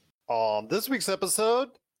On this week's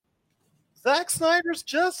episode, Zack Snyder's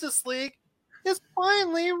Justice League is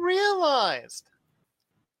finally realized.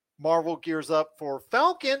 Marvel gears up for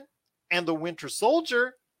Falcon and the Winter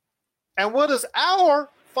Soldier. And what is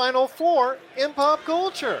our Final Four in pop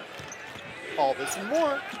culture? All this and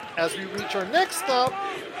more as we reach our next stop,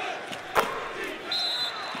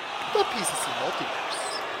 the PCC Multiverse.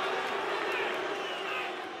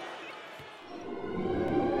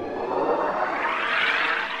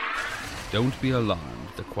 Don't be alarmed.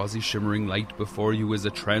 The quasi-shimmering light before you is a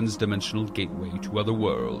trans-dimensional gateway to other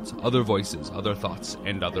worlds, other voices, other thoughts,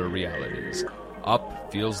 and other realities. Up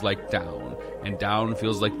feels like down, and down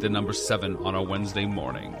feels like the number 7 on a Wednesday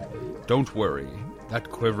morning. Don't worry. That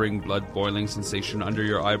quivering, blood-boiling sensation under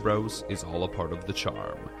your eyebrows is all a part of the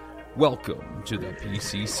charm. Welcome to the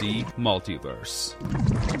PCC Multiverse.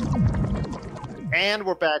 And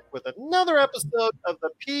we're back with another episode of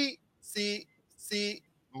the PCC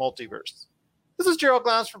Multiverse. This is Gerald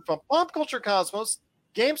Glassford from Pop Culture Cosmos,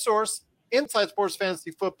 Game Source, Inside Sports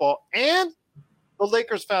Fantasy Football, and the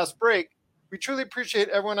Lakers Fast Break. We truly appreciate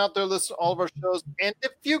everyone out there listening to all of our shows. And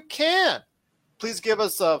if you can, please give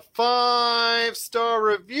us a 5-star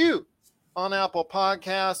review on Apple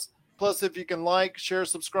Podcasts. Plus, if you can like, share,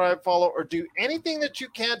 subscribe, follow, or do anything that you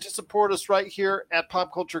can to support us right here at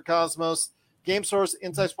Pop Culture Cosmos, Game Source,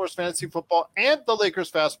 Inside Sports Fantasy Football, and the Lakers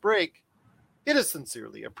Fast Break, it is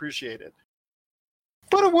sincerely appreciated.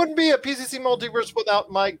 But it wouldn't be a PCC Multiverse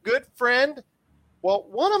without my good friend. Well,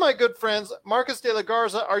 one of my good friends, Marcus de la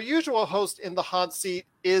Garza, our usual host in the hot seat,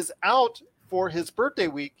 is out for his birthday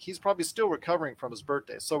week. He's probably still recovering from his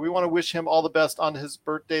birthday. So we want to wish him all the best on his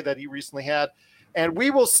birthday that he recently had. And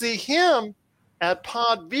we will see him at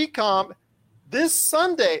Pod VCOM this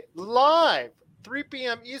Sunday, live, 3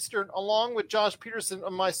 p.m. Eastern, along with Josh Peterson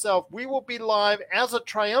and myself. We will be live as a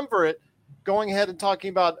triumvirate, going ahead and talking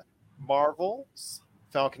about Marvel's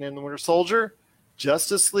Falcon and the Winter Soldier,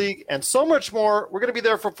 Justice League, and so much more. We're going to be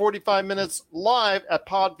there for 45 minutes live at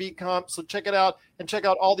Pod VCOM, so check it out, and check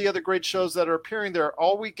out all the other great shows that are appearing there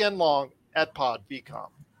all weekend long at Pod VCOM.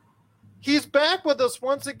 He's back with us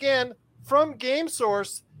once again from Game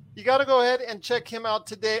Source. You got to go ahead and check him out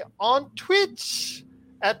today on Twitch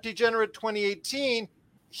at Degenerate2018.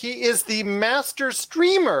 He is the master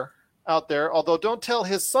streamer out there, although don't tell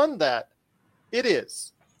his son that. It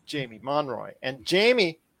is Jamie Monroy. And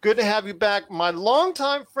Jamie, good to have you back. My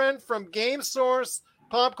longtime friend from Game Source,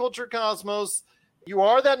 Pop Culture Cosmos. You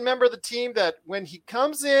are that member of the team that when he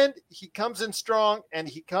comes in strong, and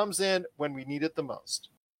he comes in when we need it the most.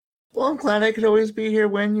 Well, I'm glad I could always be here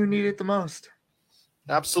when you need it the most.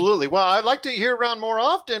 Absolutely. Well, I'd like to hear around more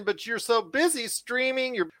often, but you're so busy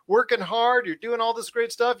streaming, you're working hard, you're doing all this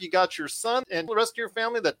great stuff. You got your son and the rest of your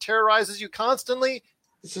family that terrorizes you constantly.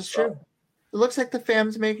 This is true. It looks like the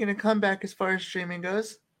fam's making a comeback as far as streaming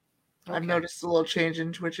goes. Okay. I've noticed a little change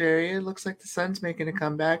in Twitch area. It looks like the son's making a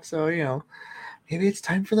comeback, so, maybe it's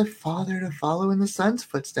time for the father to follow in the son's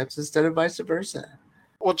footsteps instead of vice versa.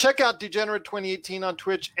 Well, check out Degenerate2018 on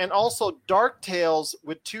Twitch, and also Dark Tales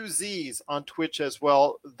with 2 Z's on Twitch as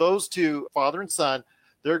well. Those two, father and son,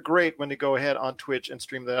 they're great when they go ahead on Twitch and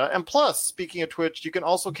stream that. And plus, speaking of Twitch, you can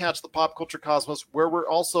also catch the Pop Culture Cosmos, where we're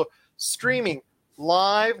also streaming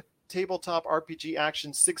live tabletop RPG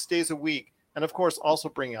action 6 days a week. And of course, also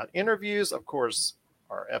bring out interviews. Of course,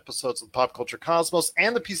 our episodes of Pop Culture Cosmos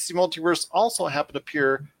and the PCC Multiverse also happen to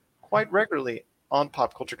appear quite regularly on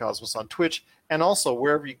Pop Culture Cosmos on Twitch, and also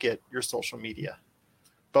wherever you get your social media.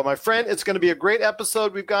 But my friend, it's going to be a great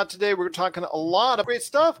episode we've got today. We're talking a lot of great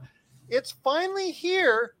stuff. It's finally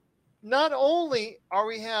here. Not only are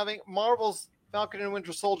we having Marvel's Falcon and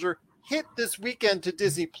Winter Soldier hit this weekend to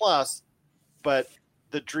Disney+, but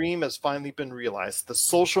the dream has finally been realized. The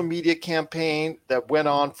social media campaign that went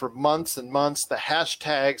on for months and months, the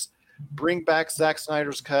hashtags, bring back Zack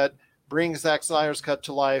Snyder's cut, bring Zack Snyder's cut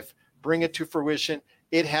to life, bring it to fruition.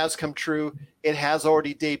 It has come true. It has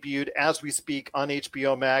already debuted as we speak on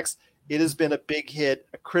HBO Max. It has been a big hit,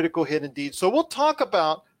 a critical hit indeed. So we'll talk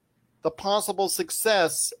about the possible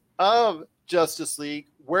success of Justice League,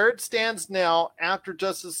 where it stands now after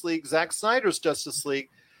Justice League, Zack Snyder's Justice League,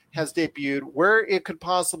 has debuted, where it could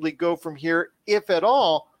possibly go from here, if at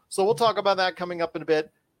all. So we'll talk about that coming up in a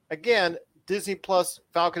bit. Again, Disney Plus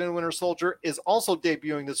Falcon and Winter Soldier is also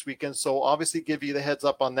debuting this weekend, so we'll obviously give you the heads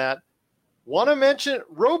up on that. Want to mention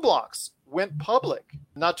ROBLOX went public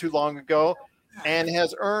not too long ago and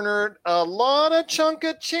has earned a lot of chunk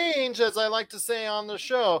of change, as I like to say on the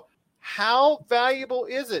show. How valuable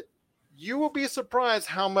is it? You will be surprised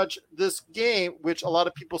how much this game, which a lot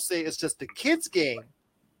of people say is just a kid's game,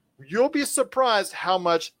 you'll be surprised how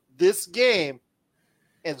much this game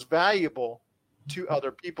is valuable to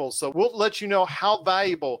other people. So we'll let you know how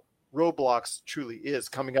valuable ROBLOX truly is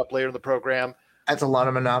coming up later in the program. That's a lot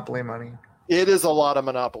of Monopoly money. It is a lot of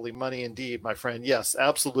Monopoly money indeed, my friend. Yes,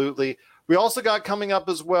 absolutely. We also got coming up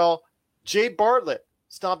as well, Jay Bartlett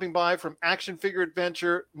stopping by from Action Figure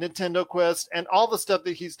Adventure, Nintendo Quest, and all the stuff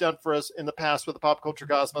that he's done for us in the past with the Pop Culture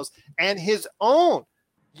Cosmos, and his own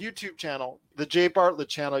YouTube channel, the Jay Bartlett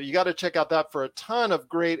channel. You got to check out that for a ton of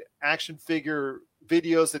great action figure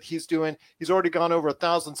videos that he's doing. He's already gone over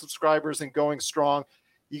 1,000 subscribers and going strong.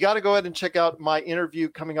 You got to go ahead and check out my interview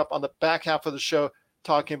coming up on the back half of the show,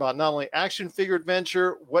 talking about not only Action Figure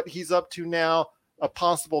Adventure, what he's up to now, a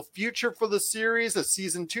possible future for the series, a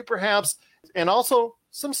season 2 perhaps, and also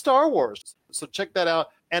some Star Wars. So check that out.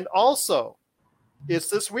 And also, it's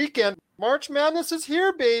this weekend. March Madness is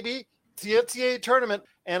here, baby. It's the NCAA tournament.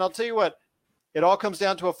 And I'll tell you what, it all comes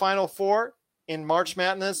down to a Final Four in March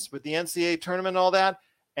Madness with the NCAA tournament and all that.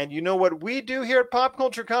 And you know what we do here at Pop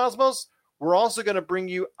Culture Cosmos? We're also going to bring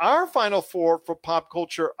you our Final Four for pop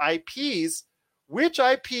culture IPs. Which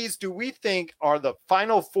IPs do we think are the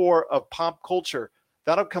Final Four of pop culture?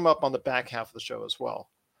 That'll come up on the back half of the show as well.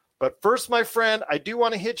 But first, my friend, I do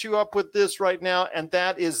want to hit you up with this right now, and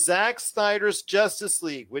that is Zack Snyder's Justice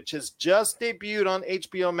League, which has just debuted on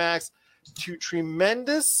HBO Max to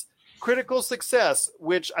tremendous critical success,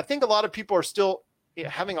 which I think a lot of people are still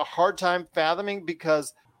having a hard time fathoming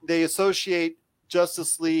because they associate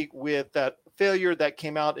Justice League with that failure that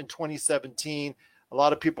came out in 2017. A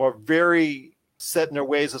lot of people are very set in their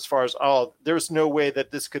ways as far as, oh, there's no way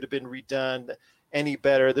that this could have been redone any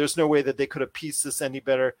better. There's no way that they could have pieced this any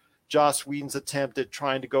better. Joss Whedon's attempt at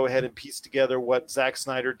trying to go ahead and piece together what Zack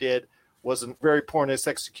Snyder did was a very poor in its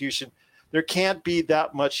execution. There can't be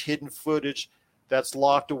that much hidden footage that's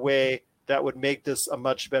locked away that would make this a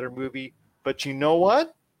much better movie. But you know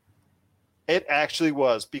what? It actually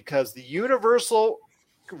was, because the universal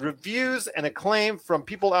reviews and acclaim from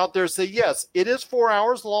people out there say, yes, it is 4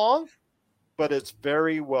 hours long, but it's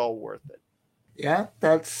very well worth it. Yeah,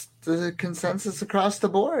 that's the consensus across the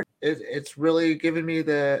board. It's really given me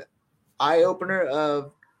the eye-opener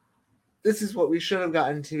of this is what we should have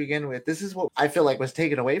gotten to begin with. This is what I feel like was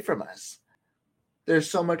taken away from us. There's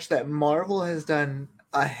so much that Marvel has done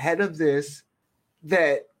ahead of this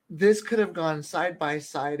that this could have gone side by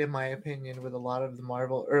side, in my opinion, with a lot of the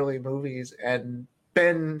Marvel early movies and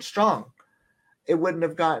been strong. It wouldn't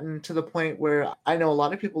have gotten to the point where I know a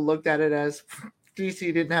lot of people looked at it as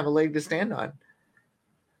DC didn't have a leg to stand on.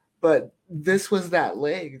 But this was that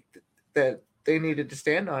leg that they needed to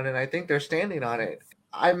stand on, and I think they're standing on it.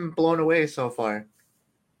 I'm blown away so far.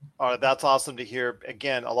 That's awesome to hear.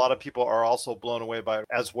 Again, a lot of people are also blown away by it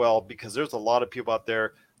as well, because there's a lot of people out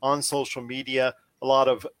there on social media, a lot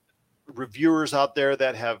of reviewers out there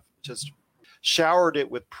that have just showered it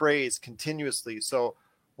with praise continuously. So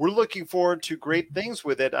we're looking forward to great things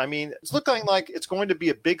with it. I mean, it's looking like it's going to be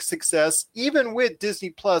a big success, even with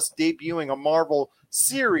Disney Plus debuting a Marvel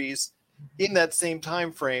series in that same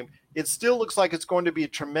time frame. It still looks like it's going to be a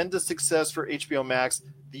tremendous success for HBO Max.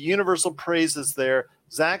 The universal praise is there.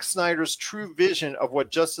 Zack Snyder's true vision of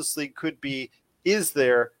what Justice League could be is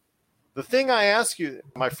there. The thing I ask you,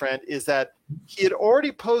 my friend, is that he had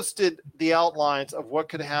already posted the outlines of what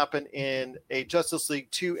could happen in a Justice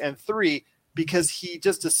League 2 and 3, because he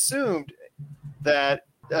just assumed that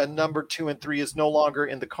number 2 and 3 is no longer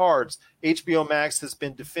in the cards. HBO Max has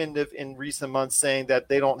been definitive in recent months saying that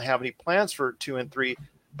they don't have any plans for 2 and 3.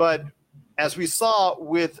 But as we saw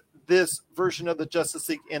with this version of the Justice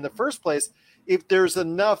League in the first place, if there's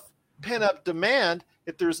enough pent-up demand,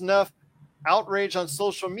 if there's enough outrage on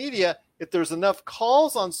social media, if there's enough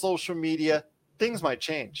calls on social media, things might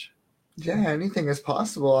change. Yeah, anything is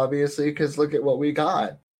possible, obviously, because look at what we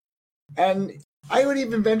got. And I would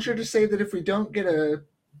even venture to say that if we don't get a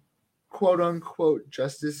quote-unquote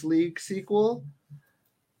Justice League sequel,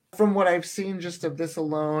 from what I've seen just of this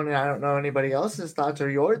alone, and I don't know anybody else's thoughts or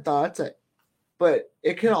your thoughts, but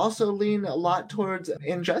it could also lean a lot towards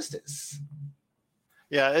Injustice.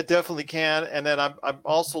 Yeah, it definitely can. And then I'm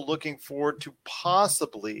also looking forward to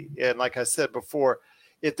possibly, and like I said before,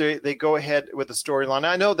 if they go ahead with the storyline.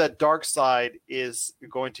 I know that Darkseid is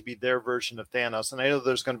going to be their version of Thanos, and I know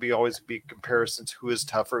there's going to always be comparisons, who is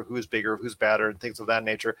tougher, who is bigger, who's badder, and things of that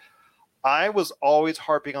nature. I was always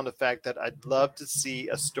harping on the fact that I'd love to see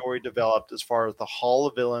a story developed as far as the Hall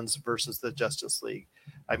of Villains versus the Justice League.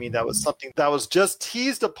 I mean, that was something that was just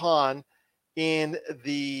teased upon in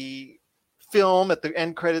the film at the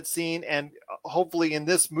end credit scene, and hopefully in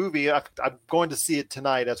this movie, I'm going to see it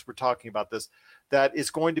tonight as we're talking about this, that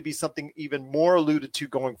is going to be something even more alluded to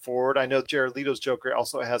going forward. I know Jared Leto's Joker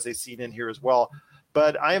also has a scene in here as well,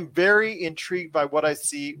 But I am very intrigued by what I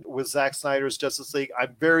see with Zack Snyder's Justice League.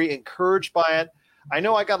 I'm very encouraged by it. I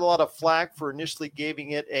know I got a lot of flack for initially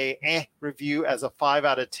giving it a review as a 5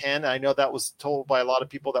 out of 10. I know that was told by a lot of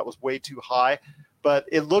people that was way too high. But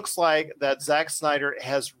it looks like that Zack Snyder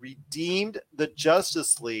has redeemed the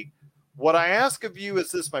Justice League. What I ask of you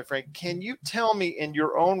is this, my friend. Can you tell me in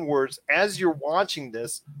your own words, as you're watching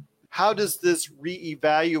this, how does this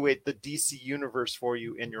reevaluate the DC universe for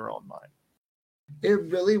you in your own mind?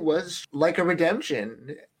 It really was like a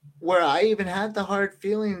redemption, where I even had the hard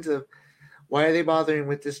feelings of, why are they bothering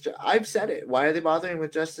with this? I've said it. Why are they bothering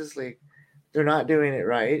with Justice League? They're not doing it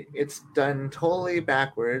right. It's done totally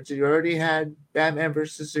backwards. You already had Batman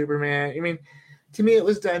versus Superman. I mean, to me, it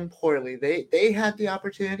was done poorly. They had the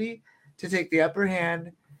opportunity to take the upper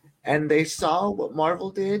hand, and they saw what Marvel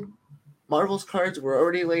did. Marvel's cards were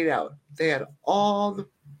already laid out. They had all the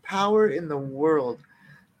power in the world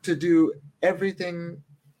to do everything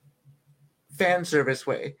fan service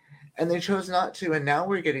way, and they chose not to, and now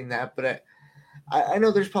we're getting that. But I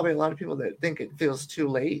know there's probably a lot of people that think it feels too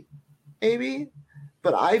late, maybe,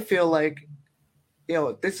 but I feel like,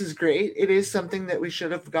 this is great. It is something that we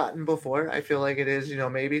should have gotten before. I feel like it is,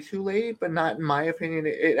 maybe too late, but not in my opinion.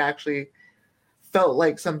 It actually felt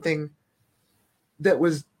like something that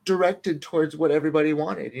was directed towards what everybody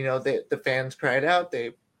wanted. The fans cried out,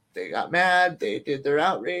 they got mad, they did their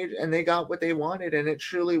outrage, and they got what they wanted, and it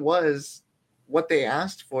truly was what they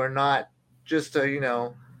asked for, not just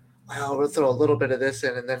well, we'll throw a little bit of this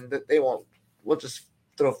in, and then we'll just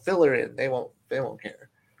throw filler in. They won't care.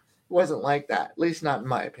 It wasn't like that, at least not in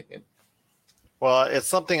my opinion. Well, it's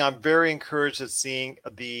something I'm very encouraged at seeing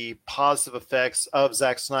the positive effects of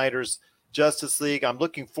Zack Snyder's Justice League. I'm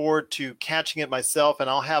looking forward to catching it myself, and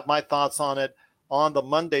I'll have my thoughts on it on the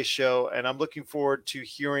Monday show, and I'm looking forward to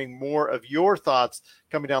hearing more of your thoughts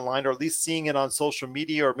coming down the line, or at least seeing it on social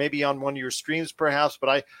media, or maybe on one of your streams perhaps.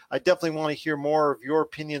 But I definitely want to hear more of your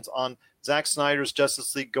opinions on Zack Snyder's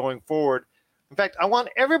Justice League going forward. In fact, I want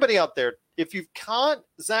everybody out there, if you've caught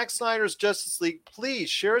Zack Snyder's Justice League, please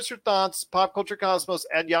share us your thoughts,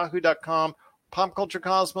 popculturecosmos@yahoo.com, Pop Culture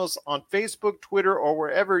Cosmos on Facebook, Twitter, or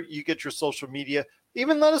wherever you get your social media.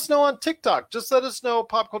 Even let us know on TikTok. Just let us know,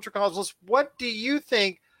 Pop Culture Cosmos, what do you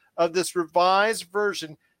think of this revised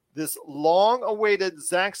version, this long-awaited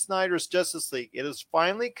Zack Snyder's Justice League? It has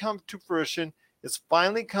finally come to fruition. It's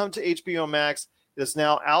finally come to HBO Max. It is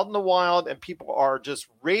now out in the wild, and people are just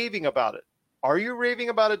raving about it. Are you raving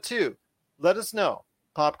about it too? Let us know.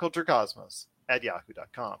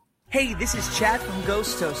 popculturecosmos@yahoo.com. Hey, this is Chad from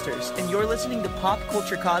Ghost Toasters, and you're listening to Pop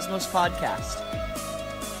Culture Cosmos Podcast.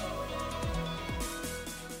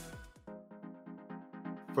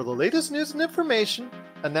 For the latest news and information,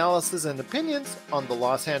 analysis and opinions on the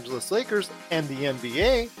Los Angeles Lakers and the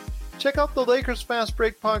NBA, check out the Lakers Fast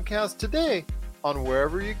Break podcast today on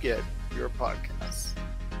wherever you get your podcasts.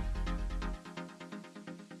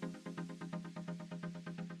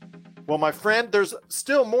 Well, my friend, there's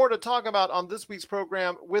still more to talk about on this week's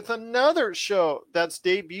program with another show that's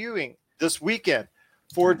debuting this weekend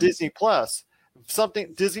for Disney Plus.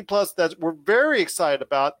 Something Disney Plus that we're very excited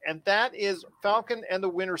about, and that is Falcon and the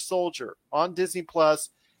Winter Soldier on Disney Plus.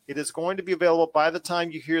 It is going to be available by the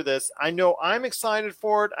time you hear this. I know I'm excited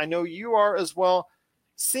for it. I know you are as well.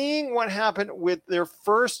 Seeing what happened with their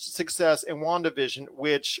first success in WandaVision,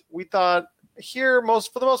 which we thought here,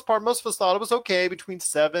 for the most part, most of us thought it was okay, between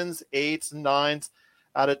 7s, 8s, and 9s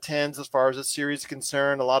out of 10s as far as the series is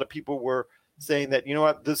concerned. A lot of people were saying that, you know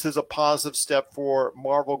what, this is a positive step for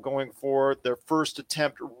Marvel going forward. Their first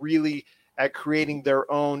attempt really at creating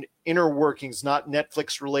their own inner workings, not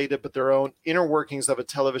Netflix related, but their own inner workings of a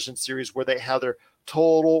television series where they have their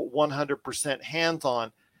total 100% hands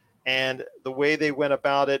on. And the way they went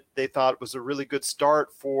about it, they thought it was a really good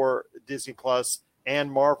start for Disney Plus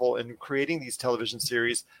and Marvel in creating these television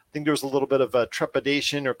series. I think there was a little bit of a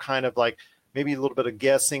trepidation, or kind of like maybe a little bit of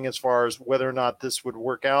guessing as far as whether or not this would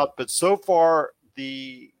work out. But so far,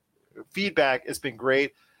 the feedback has been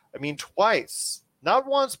great. I mean, twice, not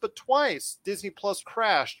once, but twice, Disney Plus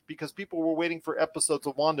crashed because people were waiting for episodes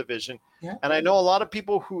of WandaVision. Yeah. And I know a lot of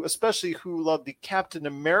people especially who love the Captain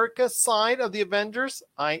America side of the Avengers,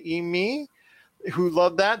 i.e. me, who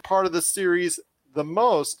love that part of the series the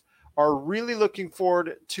most, are really looking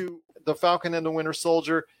forward to the Falcon and the Winter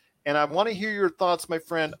Soldier. And I want to hear your thoughts, my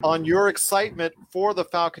friend, on your excitement for the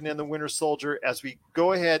Falcon and the Winter Soldier as we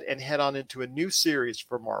go ahead and head on into a new series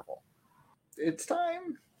for Marvel. It's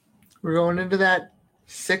time. We're going into that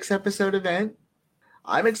 6-episode event.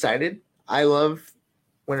 I'm excited. I love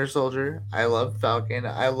Winter Soldier. I love Falcon.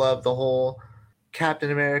 I love the whole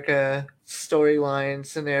Captain America storyline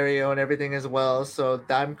scenario and everything as well. So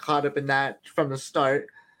I'm caught up in that from the start,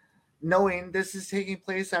 knowing this is taking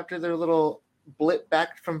place after their little blip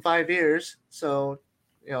back from 5 years. So,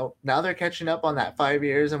 now they're catching up on that 5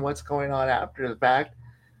 years and what's going on after the fact.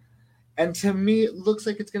 And to me, it looks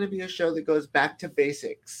like it's going to be a show that goes back to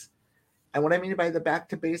basics. And what I mean by the back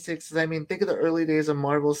to basics is, think of the early days of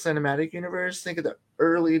Marvel Cinematic Universe. Think of the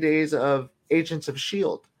early days of Agents of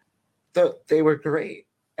S.H.I.E.L.D. They were great.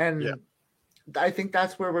 And Yeah. I think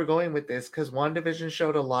that's where we're going with this, because WandaVision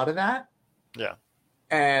showed a lot of that. Yeah.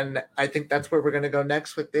 And I think that's where we're going to go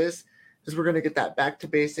next with this, is we're going to get that back to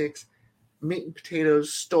basics, meat and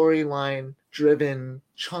potatoes, storyline driven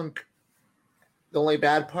chunk. The only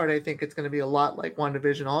bad part, I think it's going to be a lot like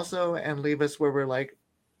WandaVision also, and leave us where we're like,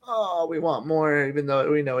 oh, we want more, even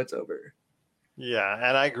though we know it's over. Yeah,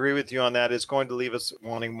 and I agree with you on that. It's going to leave us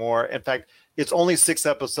wanting more. In fact, it's only 6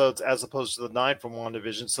 episodes as opposed to the 9 from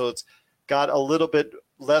WandaVision, so it's got a little bit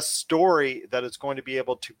less story that it's going to be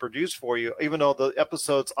able to produce for you. Even though the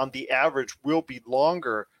episodes on the average will be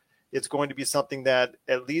longer, it's going to be something that,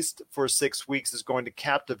 at least for 6 weeks, is going to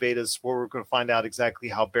captivate us, where we're going to find out exactly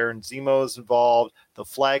how Baron Zemo is involved, the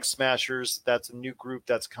Flag Smashers. That's a new group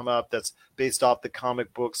that's come up that's based off the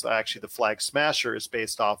comic books. Actually, the Flag Smasher is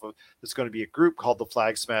based off of, there's going to be a group called the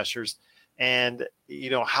Flag Smashers. And,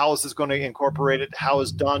 how is this going to incorporate it? How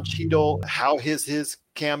is Don Cheadle, how is his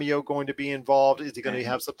cameo going to be involved? Is he going to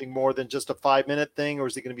have something more than just a 5-minute thing, or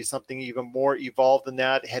is it going to be something even more evolved than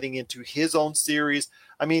that, heading into his own series?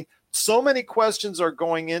 So many questions are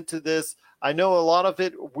going into this. I know a lot of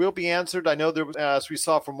it will be answered. I know there, as we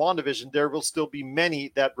saw from WandaVision, there will still be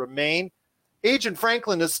many that remain. Agent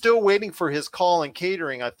Franklin is still waiting for his call and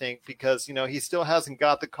catering, I think, because, he still hasn't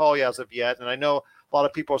got the call as of yet. And I know a lot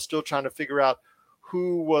of people are still trying to figure out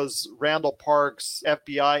who was Randall Park's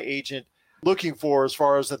FBI agent looking for as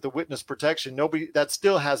far as at the witness protection. Nobody, that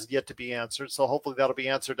still has yet to be answered. So hopefully that'll be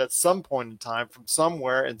answered at some point in time from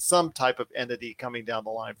somewhere, and some type of entity coming down the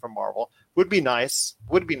line from Marvel. Would be nice.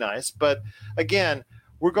 But again,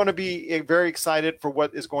 we're going to be very excited for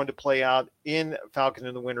what is going to play out in Falcon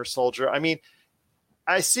and the Winter Soldier.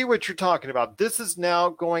 I see what you're talking about. This is now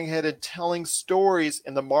going ahead and telling stories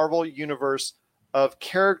in the Marvel universe of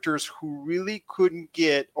characters who really couldn't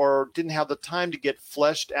get, or didn't have the time to get,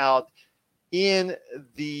 fleshed out in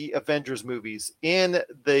the Avengers movies, in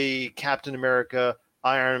the Captain America,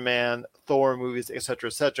 Iron Man, Thor movies, etc.,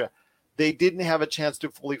 etc. They didn't have a chance to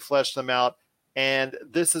fully flesh them out, and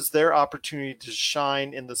this is their opportunity to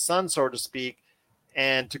shine in the sun, so to speak,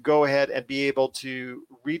 and to go ahead and be able to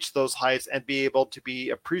reach those heights and be able to be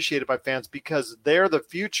appreciated by fans, because they're the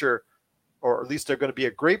future, or at least they're going to be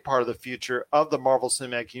a great part of the future of the Marvel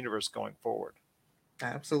Cinematic Universe going forward.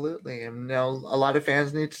 Absolutely. And a lot of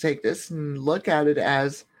fans need to take this and look at it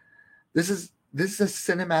as this is a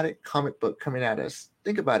cinematic comic book coming at us.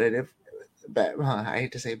 Think about it. I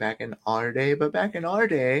hate to say back in our day, but back in our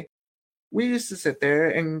day, we used to sit there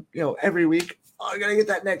and, every week, I got to get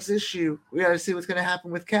that next issue. We got to see what's going to happen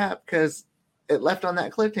with Cap, because it left on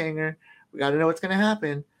that cliffhanger. We got to know what's going to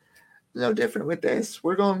happen. No different with this.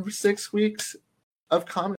 We're going for 6 weeks of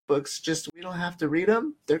comic books. Just, we don't have to read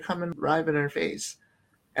them. They're coming right in our face.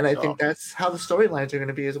 And I think that's how the storylines are going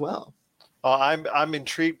to be as well. I'm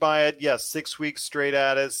intrigued by it. Yes, 6 weeks straight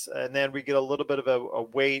at us, and then we get a little bit of a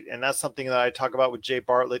wait, and that's something that I talk about with Jay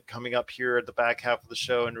Bartlett coming up here at the back half of the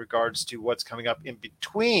show in regards to what's coming up in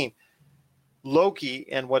between Loki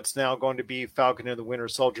and what's now going to be Falcon and the Winter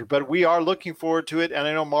Soldier. But we are looking forward to it, and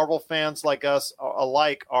I know Marvel fans like us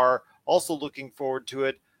alike are also looking forward to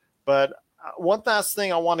it. But one last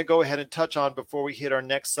thing I want to go ahead and touch on before we hit our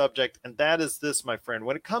next subject, and that is this, my friend.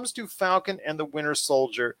 When it comes to Falcon and the Winter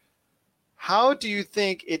Soldier, how do you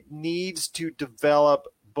think it needs to develop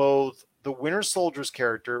both the Winter Soldier's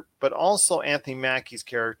character, but also Anthony Mackie's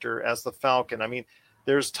character as the Falcon?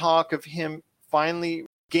 There's talk of him finally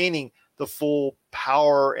gaining the full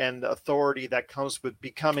power and authority that comes with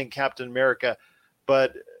becoming Captain America,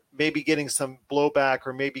 but maybe getting some blowback,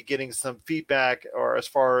 or maybe getting some feedback, or as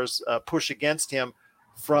far as push against him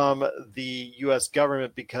from the U.S.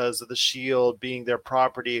 government because of the shield being their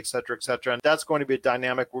property, et cetera, et cetera. And that's going to be a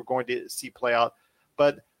dynamic we're going to see play out.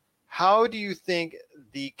 But how do you think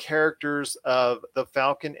the characters of the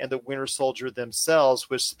Falcon and the Winter Soldier themselves,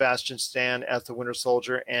 with Sebastian Stan as the Winter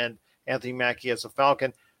Soldier and Anthony Mackie as the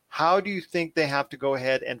Falcon, how do you think they have to go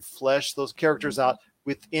ahead and flesh those characters out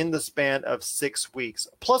within the span of 6 weeks?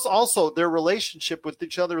 Plus also their relationship with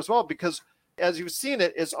each other as well, because as you've seen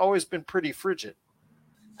it's always been pretty frigid.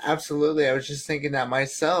 Absolutely. I was just thinking that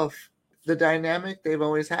myself. The dynamic they've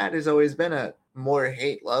always had has always been a more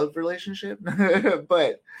hate-love relationship.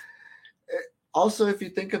 But also, if you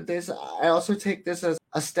think of this, I also take this as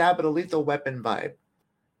a stab at a Lethal Weapon vibe.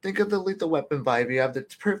 Think of the Lethal Weapon vibe. You have the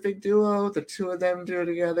perfect duo, the two of them do it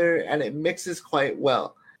together, and it mixes quite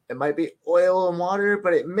well. It might be oil and water,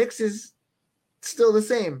 but it mixes still the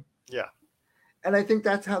same. Yeah. And I think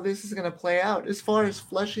that's how this is going to play out. As far as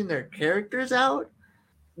fleshing their characters out,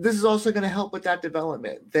 this is also going to help with that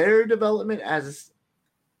development. Their development as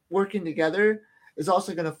working together is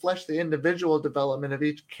also going to flesh the individual development of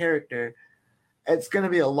each character. It's going to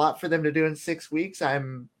be a lot for them to do in 6 weeks.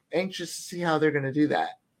 I'm anxious to see how they're going to do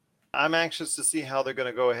that. I'm anxious to see how they're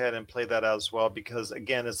going to go ahead and play that out as well, because,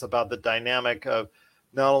 again, it's about the dynamic of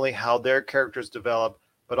not only how their characters develop,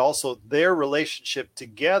 but also their relationship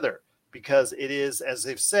together, because it is, as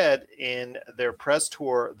they've said in their press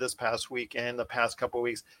tour this past week and the past couple of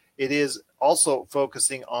weeks, it is also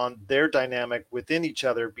focusing on their dynamic within each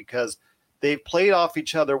other, because they've played off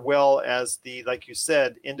each other well as the, like you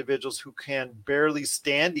said, individuals who can barely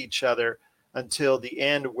stand each other until the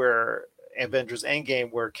end, where Avengers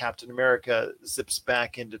Endgame, where Captain America zips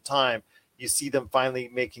back into time. You see them finally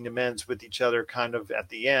making amends with each other kind of at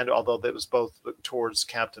the end, although that was both towards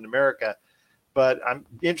Captain America. But I'm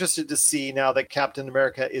interested to see, now that Captain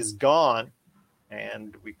America is gone,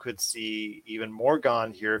 and we could see even more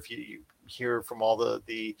gone here if you hear from all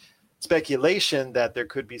the speculation that there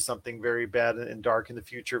could be something very bad and dark in the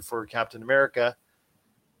future for Captain America.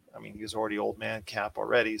 I mean, he's already old man Cap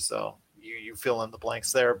already, so you fill in the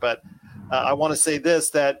blanks there. But I want to say this,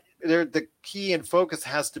 that the key and focus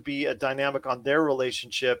has to be a dynamic on their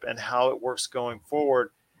relationship and how it works going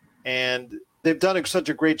forward. And they've done such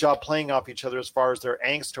a great job playing off each other as far as their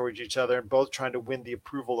angst towards each other, and both trying to win the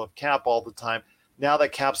approval of Cap all the time. Now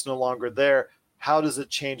that Cap's no longer there, how does it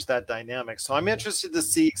change that dynamic? So I'm interested to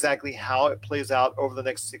see exactly how it plays out over the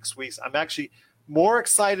next 6 weeks. I'm actually more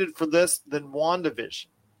excited for this than WandaVision.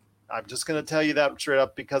 I'm just going to tell you that straight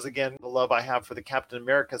up, because, again, the love I have for the Captain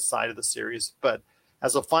America side of the series. But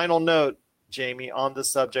as a final note, Jamie, on this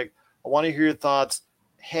subject, I want to hear your thoughts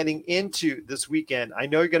heading into this weekend. I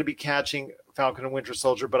know you're going to be catching Falcon and Winter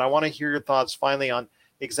Soldier, but I want to hear your thoughts finally on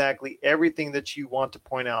exactly everything that you want to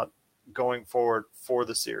point out going forward for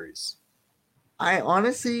the series. I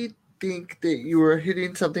honestly think that you were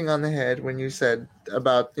hitting something on the head when you said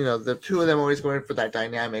about, the two of them always going for that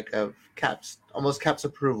dynamic of Cap's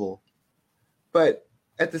approval. But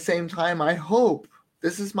at the same time,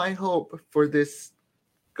 this is my hope for this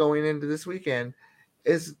going into this weekend,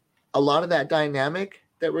 is a lot of that dynamic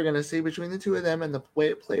that we're going to see between the two of them and the way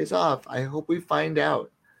it plays off. I hope we find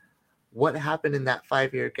out what happened in that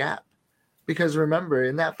 5-year gap. Because remember,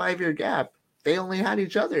 in that 5-year gap, they only had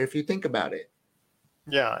each other, if you think about it.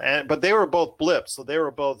 Yeah, but they were both blips. So they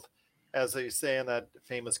were both, as they say in that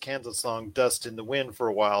famous Kansas song, dust in the wind for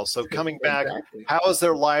a while. So coming back, exactly. How has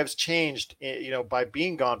their lives changed, by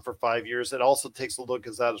being gone for 5 years? It also takes a look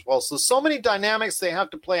at that as well. So many dynamics they have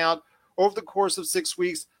to play out over the course of 6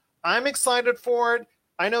 weeks. I'm excited for it.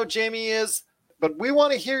 I know Jamie is, but we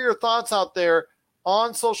want to hear your thoughts out there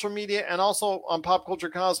on social media and also on Pop Culture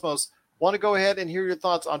Cosmos. Want to go ahead and hear your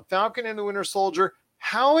thoughts on Falcon and the Winter Soldier.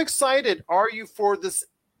 How excited are you for this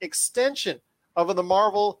extension of the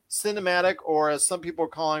Marvel Cinematic, or as some people are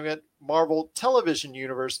calling it, Marvel Television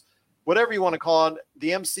Universe, whatever you want to call it,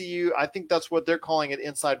 the MCU? I think that's what they're calling it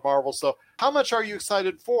inside Marvel. So how much are you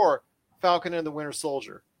excited for Falcon and the Winter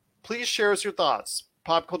Soldier? Please share us your thoughts.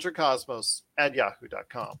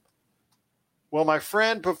 popculturecosmos@yahoo.com. Well, my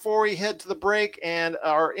friend, before we head to the break and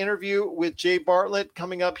our interview with Jay Bartlett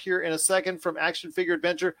coming up here in a second from Action Figure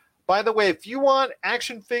Adventure. By the way, if you want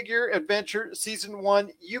Action Figure Adventure Season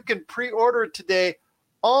 1, you can pre-order it today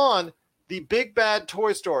on the Big Bad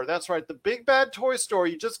Toy Store. That's right, the Big Bad Toy Store.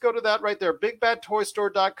 You just go to that right there,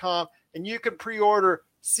 bigbadtoystore.com, and you can pre-order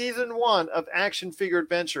Season 1 of Action Figure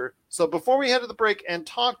Adventure. So before we head to the break and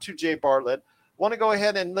talk to Jay Bartlett, I want to go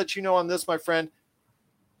ahead and let you know on this, my friend.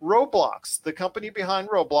 ROBLOX, the company behind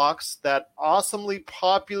ROBLOX, that awesomely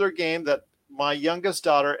popular game that my youngest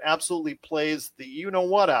daughter absolutely plays the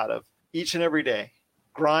you-know-what out of each and every day.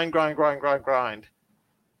 Grind.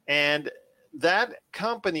 And that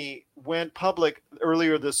company went public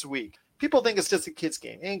earlier this week. People think it's just a kid's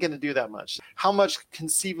game. It ain't going to do that much. How much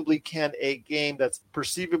conceivably can a game that's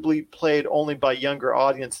perceivably played only by younger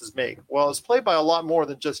audiences make? Well, it's played by a lot more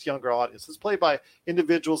than just younger audiences. It's played by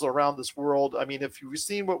individuals around this world. I mean, if you've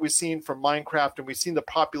seen what we've seen from Minecraft and we've seen the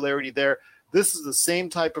popularity there, this is the same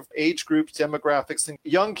type of age groups, demographics, and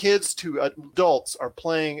young kids to adults are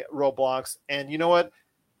playing ROBLOX. And you know what?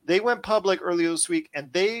 They went public earlier this week,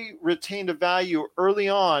 and they retained a value early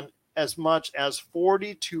on as much as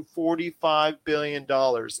 40 to 45 billion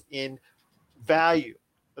dollars in value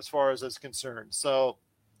as far as it's concerned. So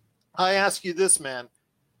I ask you this, man,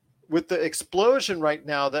 with the explosion right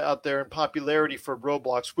now that out there in popularity for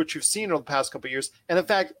Roblox, which you've seen over the past couple of years, and in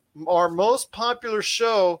fact, our most popular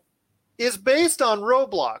show is based on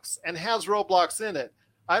Roblox and has Roblox in it.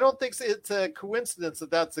 I don't think it's a coincidence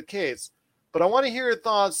that that's the case, but I want to hear your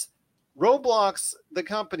thoughts. Roblox, the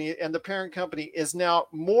company and the parent company, is now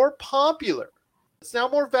more popular. It's now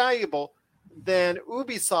more valuable than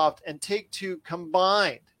Ubisoft and Take-Two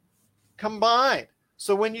combined.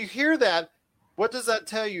 So when you hear that, what does that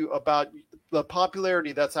tell you about the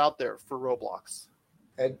popularity that's out there for Roblox?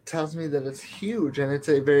 It tells me that it's huge, and it's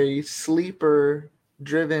a very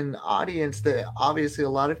sleeper-driven audience that obviously a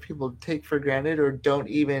lot of people take for granted or don't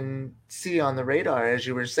even see on the radar, as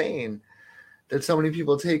you were saying. That so many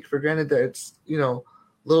people take for granted that it's,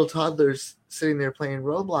 little toddlers sitting there playing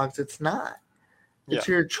Roblox. It's not. It's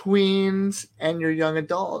your tweens and your young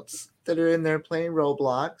adults that are in there playing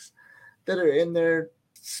Roblox, that are in there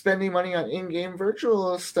spending money on in-game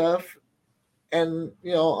virtual stuff and,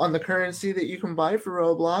 on the currency that you can buy for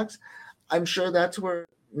Roblox. I'm sure that's where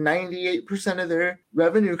 98% of their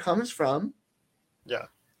revenue comes from. Yeah.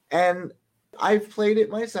 And I've played it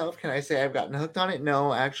myself. Can I say I've gotten hooked on it?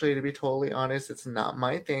 No, actually, to be totally honest, it's not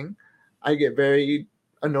my thing. I get very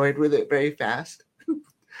annoyed with it very fast.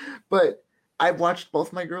 But I've watched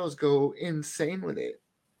both my girls go insane with it.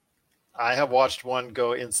 I have watched one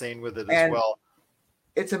go insane with it as well.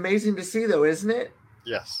 It's amazing to see, though, isn't it?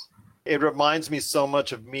 Yes. It reminds me so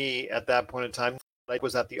much of me at that point in time. I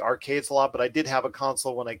was at the arcades a lot, but I did have a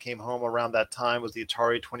console when I came home around that time. Was the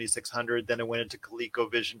Atari 2600. Then it went into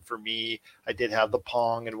ColecoVision for me. I did have the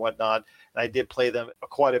Pong and whatnot, and I did play them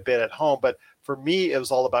quite a bit at home. But for me, it was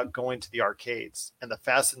all about going to the arcades and the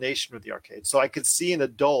fascination with the arcades. So I could see an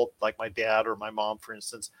adult like my dad or my mom, for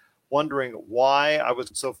instance, wondering why I was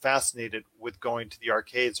so fascinated with going to the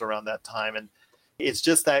arcades around that time. And it's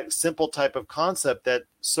just that simple type of concept that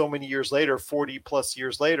so many years later, 40 plus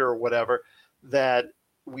years later or whatever, that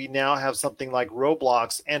we now have something like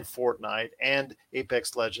Roblox and Fortnite and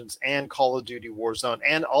Apex Legends and Call of Duty Warzone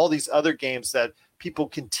and all these other games that people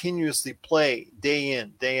continuously play day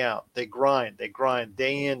in, day out. They grind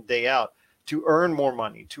day in, day out to earn more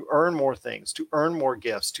money, to earn more things, to earn more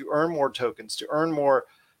gifts, to earn more tokens, to earn more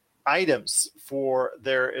items for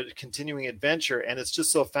their continuing adventure. And it's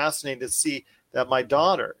just so fascinating to see that my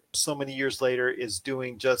daughter, so many years later, is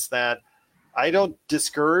doing just that. I don't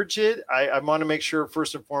discourage it. I want to make sure,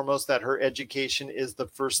 first and foremost, that her education is the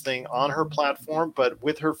first thing on her platform. But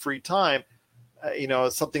with her free time,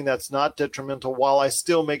 it's something that's not detrimental, while I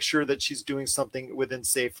still make sure that she's doing something within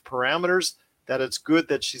safe parameters, that it's good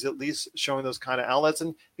that she's at least showing those kind of outlets.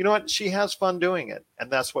 And you know what? She has fun doing it.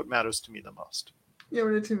 And that's what matters to me the most.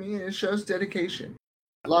 To me, it shows dedication.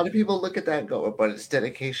 A lot of people look at that and go, but it's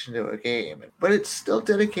dedication to a game. But it's still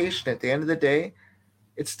dedication at the end of the day.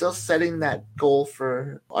 It's still setting that goal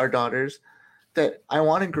for our daughters that I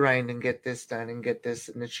want to grind and get this done and get this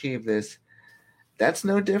and achieve this. That's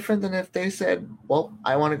no different than if they said, well,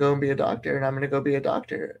 I want to go and be a doctor and I'm going to go be a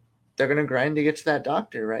doctor. They're going to grind to get to that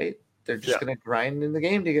doctor, right? They're just going to grind in the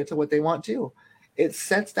game to get to what they want to. It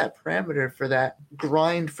sets that parameter for that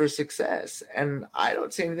grind for success. And I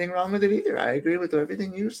don't see anything wrong with it either. I agree with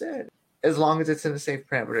everything you said, as long as it's in a safe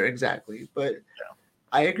parameter. Exactly. But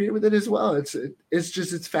I agree with it as well.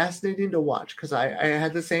 It's fascinating to watch, because I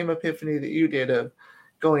had the same epiphany that you did of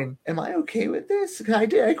going, am I okay with this?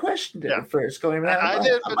 I questioned it at first, going, man,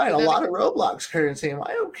 I'm buying a lot of Roblox currency. Am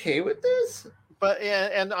I okay with this? But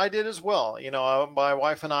and I did as well. My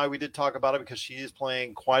wife and I, we did talk about it because she is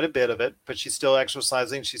playing quite a bit of it, but she's still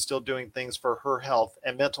exercising. She's still doing things for her health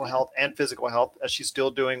and mental health and physical health. She's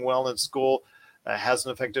still doing well in school.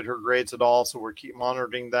 Hasn't affected her grades at all. So we're keep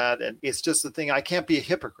monitoring that. And it's just the thing. I can't be a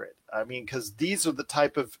hypocrite. I mean, because these are the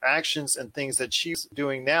type of actions and things that she's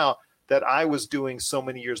doing now that I was doing so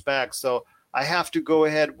many years back. So I have to go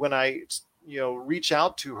ahead when I, reach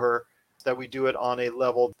out to her, that we do it on a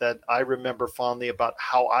level that I remember fondly about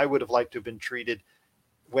how I would have liked to have been treated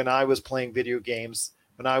when I was playing video games,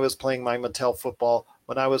 when I was playing my Mattel football,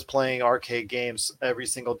 when I was playing arcade games every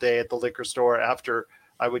single day at the liquor store after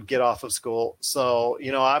I would get off of school. So,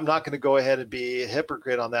 I'm not going to go ahead and be a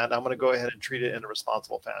hypocrite on that. I'm going to go ahead and treat it in a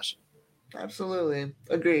responsible fashion. Absolutely.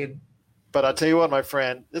 Agreed. But I'll tell you what, my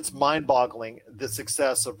friend, it's mind-boggling, the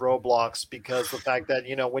success of Roblox, because the fact that,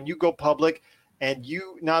 when you go public and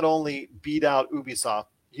you not only beat out Ubisoft,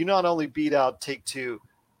 you not only beat out Take-Two,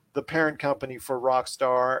 the parent company for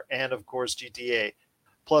Rockstar and, of course, GTA,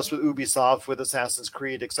 plus with Ubisoft, with Assassin's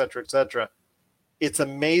Creed, et cetera, it's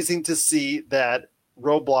amazing to see that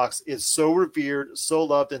Roblox is so revered, so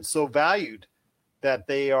loved, and so valued that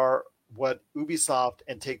they are what Ubisoft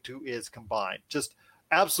and Take-Two is combined. Just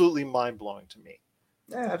absolutely mind-blowing to me.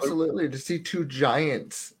 Yeah, absolutely. To see two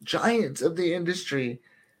giants of the industry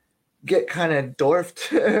get kind of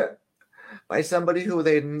dwarfed by somebody who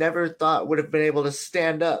they never thought would have been able to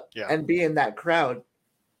stand up and be in that crowd.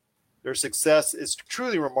 Their success is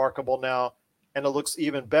truly remarkable now, and it looks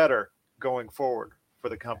even better going forward for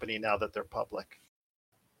the company now that they're public.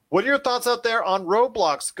 What are your thoughts out there on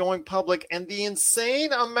Roblox going public and the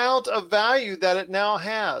insane amount of value that it now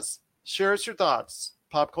has? Share us your thoughts.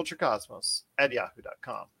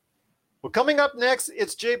 popculturecosmos@yahoo.com. Well, coming up next,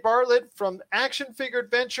 it's Jay Bartlett from Action Figure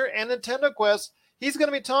Adventure and Nintendo Quest. He's going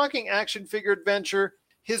to be talking Action Figure Adventure,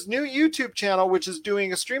 his new YouTube channel, which is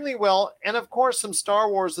doing extremely well, and of course some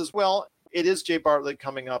Star Wars as well. It is Jay Bartlett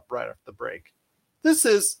coming up right after the break. This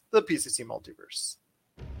is the PCC Multiverse.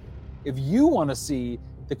 If you want to see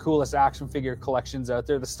the coolest action figure collections out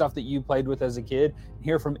there, the stuff that you played with as a kid,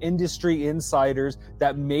 hear from industry insiders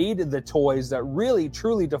that made the toys that really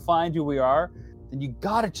truly defined who we are, then you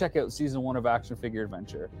got to check out season 1 of Action Figure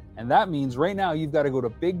Adventure. And that means right now you've got to go to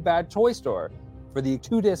Big Bad Toy Store for the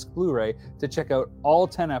 2-disc Blu-ray to check out all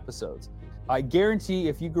 10 episodes. I guarantee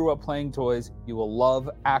if you grew up playing toys, you will love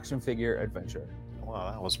Action Figure Adventure.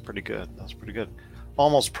 Wow, that was pretty good.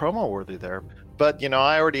 Almost promo worthy there. But,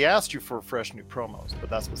 I already asked you for fresh new promos, but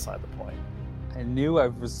that's beside the point. I knew I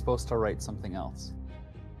was supposed to write something else.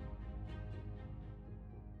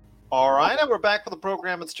 All right, and we're back for the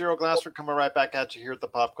program. It's Gerald Glassford coming right back at you here at the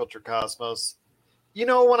Pop Culture Cosmos.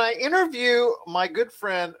 When I interview my good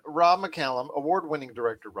friend Rob McCallum, award-winning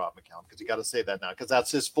director Rob McCallum, because you got to say that now, because that's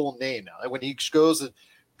his full name now. When he goes and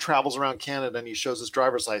travels around Canada and he shows his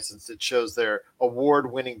driver's license, it shows their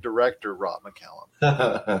award-winning director Rob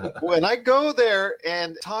McCallum. When I go there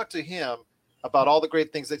and talk to him about all the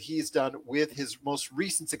great things that he's done with his most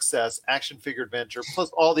recent success, Action Figure Adventure, plus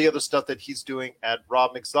all the other stuff that he's doing at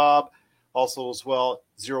Rob McZob, also as well,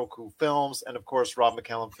 Zero Cool Films, and of course,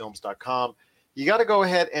 RobMcCallumFilms.com. You got to go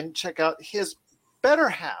ahead and check out his better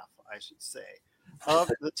half, I should say, of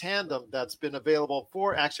the tandem that's been available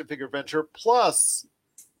for Action Figure Adventure, plus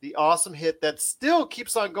the awesome hit that still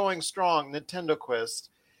keeps on going strong, Nintendo Quest.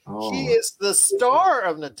 Oh. He is the star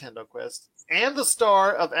of Nintendo Quest and the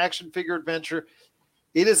star of Action Figure Adventure.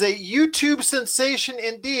 It is a YouTube sensation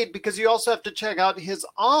indeed, because you also have to check out his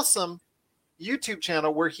awesome YouTube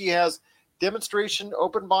channel where he has demonstration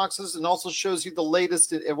open boxes and also shows you the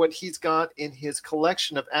latest in what he's got in his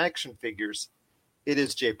collection of action figures. It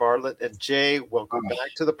is Jay Bartlett. And Jay, welcome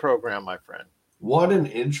back to the program, my friend. What an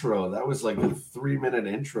intro. That was like a 3-minute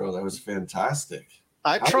intro. That was fantastic.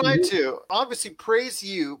 I tried to obviously praise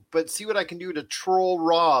you, but see what I can do to troll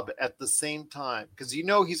Rob at the same time, because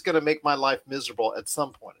he's going to make my life miserable at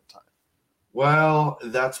some point in time. Well,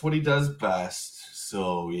 that's what he does best.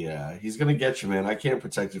 So, yeah, he's going to get you, man. I can't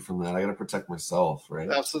protect you from that. I got to protect myself, right?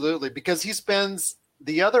 Absolutely, because he spends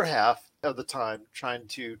the other half of the time trying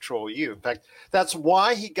to troll you. In fact, that's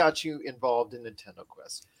why he got you involved in Nintendo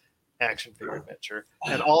Quest, Action Figure Adventure,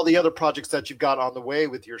 and all the other projects that you've got on the way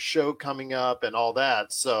with your show coming up and all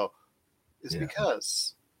that. So it's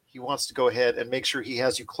because he wants to go ahead and make sure he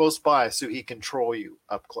has you close by so he can troll you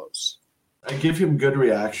up close. I give him good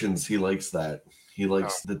reactions. He likes that. He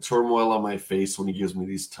likes the turmoil on my face when he gives me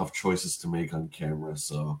these tough choices to make on camera.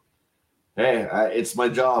 So, hey, it's my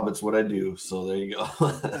job. It's what I do. So there you go.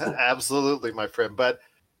 Absolutely, my friend. But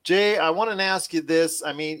Jay, I want to ask you this.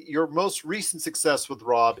 I mean, your most recent success with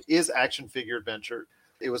Rob is Action Figure Adventure.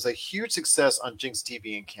 It was a huge success on Jinx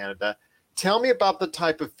TV in Canada. Tell me about the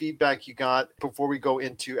type of feedback you got before we go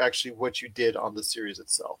into actually what you did on the series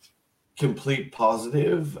itself. Complete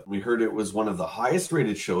positive. We heard it was one of the highest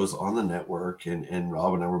rated shows on the network, and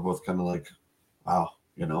Rob and I were both kind of like, wow,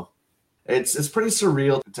 it's pretty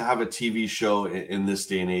surreal to have a TV show in this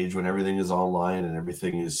day and age when everything is online and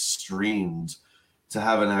everything is streamed, to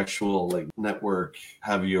have an actual network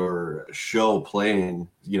have your show playing.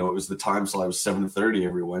 It was the time slot was 7:30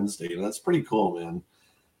 every Wednesday, and that's pretty cool, man.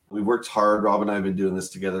 We worked hard. Rob and I have been doing this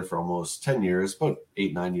together for almost 10 years, about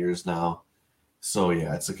 8-9 years now. So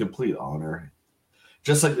yeah, it's a complete honor.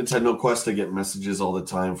 Just like Nintendo Quest, I get messages all the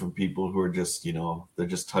time from people who are just, they're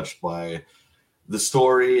just touched by the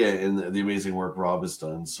story and the amazing work Rob has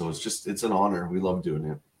done. So it's an honor. We love doing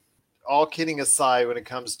it. All kidding aside, when it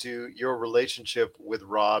comes to your relationship with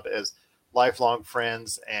Rob as lifelong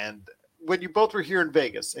friends, and when you both were here in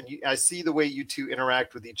Vegas, and I see the way you two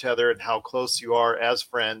interact with each other and how close you are as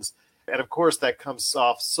friends. And of course, that comes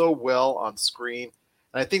off so well on screen.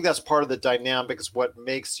 And I think that's part of the dynamic is what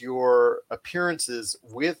makes your appearances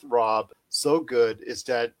with Rob so good is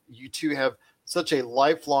that you two have such a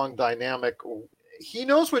lifelong dynamic. He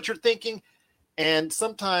knows what you're thinking. And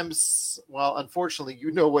sometimes, well, unfortunately,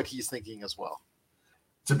 you know what he's thinking as well.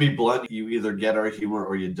 To be blunt, you either get our humor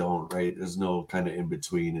or you don't, right? There's no kind of in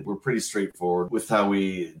between. We're pretty straightforward with how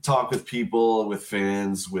we talk with people, with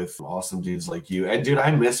fans, with awesome dudes like you. And dude,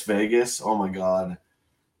 I miss Vegas. Oh my God.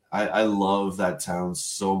 I love that town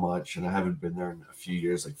so much. And I haven't been there in a few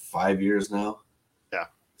years, like 5 years now. Yeah.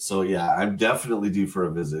 So yeah, I'm definitely due for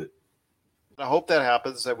a visit. I hope that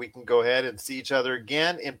happens, that we can go ahead and see each other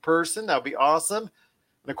again in person. That would be awesome.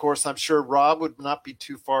 And of course, I'm sure Rob would not be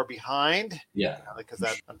too far behind. Yeah. Because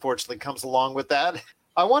that unfortunately comes along with that.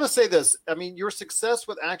 I want to say this. I mean, your success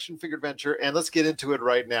with Action Figure Adventure, and let's get into it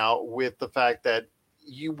right now with the fact that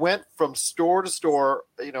you went from store to store,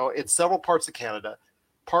 in several parts of Canada,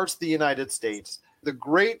 parts of the United States. The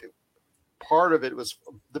great part of it was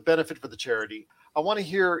the benefit for the charity. I want to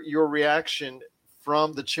hear your reaction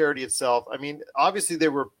from the charity itself. I mean, obviously they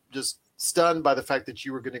were just stunned by the fact that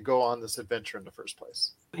you were going to go on this adventure in the first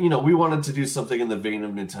place. We wanted to do something in the vein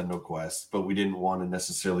of Nintendo Quest, but we didn't want to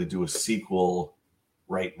necessarily do a sequel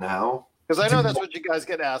right now. Because I know that's what you guys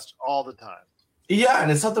get asked all the time. Yeah,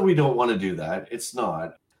 and it's not that we don't want to do that. It's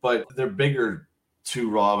not. But they're bigger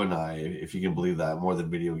to Rob and I, if you can believe that, more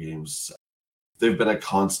than video games. They've been a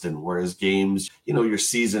constant, whereas games, your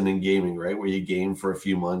season in gaming, right, where you game for a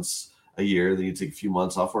few months a year, then you take a few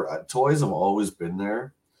months off. Where toys have always been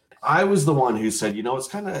there. I was the one who said,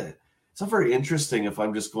 it's not very interesting if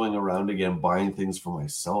I'm just going around again buying things for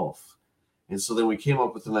myself. And so then we came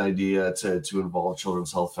up with an idea to involve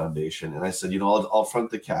Children's Health Foundation. And I said, I'll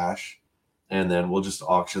front the cash and then we'll just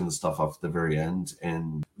auction the stuff off at the very end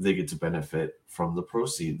and they get to benefit from the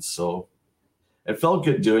proceeds. So it felt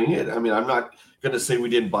good doing it. I mean, I'm not going to say we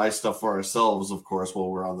didn't buy stuff for ourselves, of course, while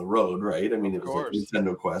we're on the road, right? I mean, it was like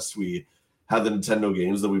Nintendo Quest. We had the Nintendo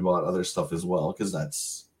games, that we bought other stuff as well, because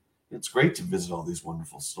it's great to visit all these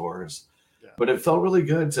wonderful stores. Yeah. But it felt really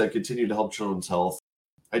good to continue to help Children's Health.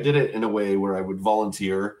 I did it in a way where I would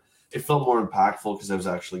volunteer. It felt more impactful because I was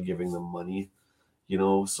actually giving them money,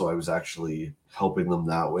 so I was actually helping them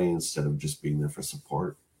that way instead of just being there for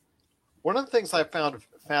support. One of the things I found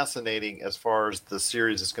fascinating as far as the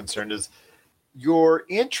series is concerned is your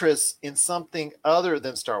interest in something other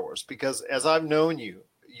than Star Wars, because as I've known you,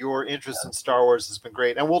 your interest in Star Wars has been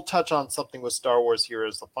great. And we'll touch on something with Star Wars here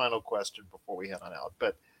as the final question before we head on out.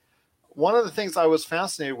 But one of the things I was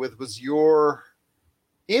fascinated with was your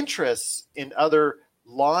interests in other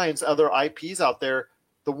lines, other IPs out there.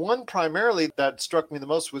 The one primarily that struck me the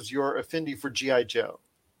most was your affinity for G.I. Joe.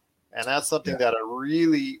 And that's something that I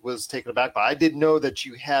really was taken aback by. I didn't know that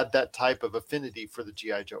you had that type of affinity for the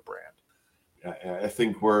G.I. Joe brand. I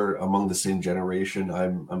think we're among the same generation.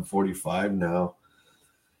 I'm 45 now.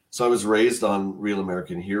 So I was raised on Real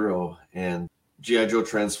American Hero and G.I. Joe,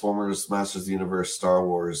 Transformers, Masters of the Universe, Star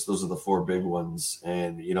Wars. Those are the four big ones.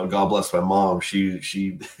 And, God bless my mom.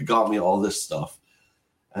 She got me all this stuff.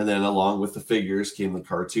 And then along with the figures came the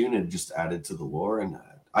cartoon and just added to the lore. And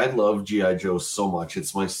I love G.I. Joe so much.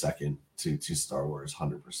 It's my second to Star Wars,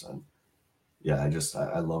 100%. Yeah,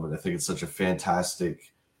 I love it. I think it's such a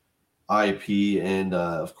fantastic IP. And,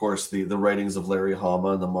 of course, the writings of Larry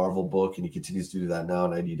Hama in the Marvel book, and he continues to do that now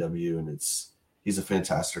in IDW. And he's a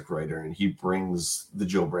fantastic writer, and he brings the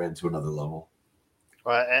Joe brand to another level.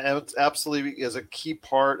 And it absolutely is a key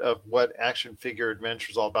part of what Action Figure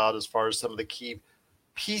Adventure is all about, as far as some of the key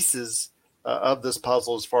pieces of this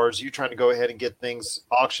puzzle, as far as you trying to go ahead and get things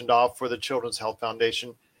auctioned off for the Children's Health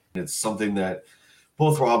Foundation. It's something that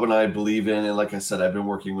both Rob and I believe in. And like I said, I've been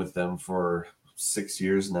working with them for 6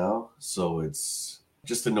 years now. So it's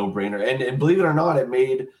just a no-brainer. And believe it or not, it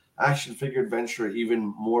made Action Figure Adventure even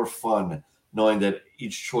more fun, knowing that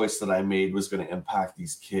each choice that I made was going to impact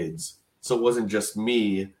these kids. So it wasn't just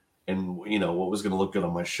me and, what was going to look good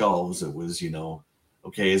on my shelves. It was,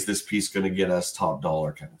 okay, is this piece going to get us top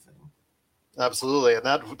dollar kind of thing? Absolutely. And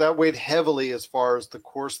that weighed heavily as far as the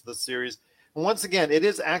course of the series. And once again, it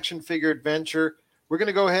is Action Figure Adventure. We're going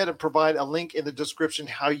to go ahead and provide a link in the description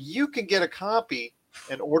how you can get a copy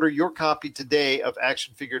and order your copy today of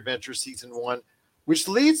Action Figure Adventure Season 1, which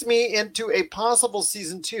leads me into a possible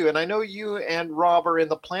Season 2. And I know you and Rob are in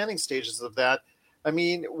the planning stages of that. I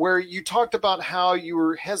mean, where you talked about how you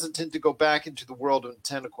were hesitant to go back into the world of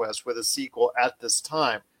Nintendo Quest with a sequel at this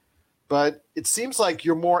time. But it seems like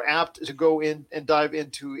you're more apt to go in and dive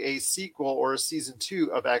into a sequel or a Season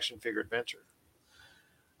 2 of Action Figure Adventure.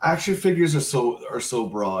 Action figures are so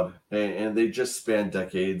broad, and they just span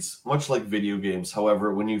decades, much like video games.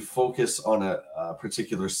 However, when you focus on a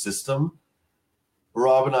particular system,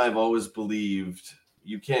 Rob and I have always believed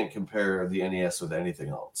you can't compare the NES with anything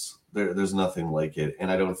else. There's nothing like it, and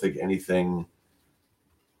I don't think anything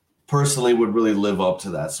personally would really live up to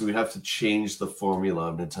that. So we have to change the formula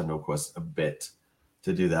of Nintendo Quest a bit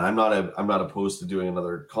to do that. I'm not opposed to doing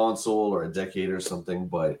another console or a decade or something,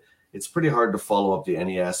 but it's pretty hard to follow up the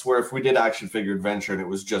NES. Where if we did Action Figure Adventure and it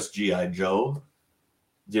was just G.I. Joe,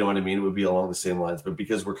 do you know what I mean? It would be along the same lines. But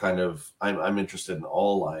because we're I'm interested in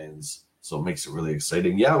all lines, so it makes it really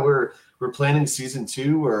exciting. Yeah, we're planning season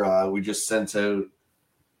 2, where we just sent out.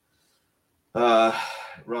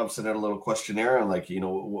 Rob sent out a little questionnaire on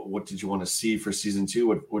what did you want to see for season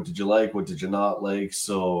 2? What did you like? What did you not like?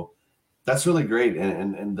 So that's really great.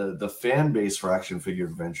 And the fan base for Action Figure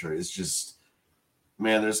Adventure is just,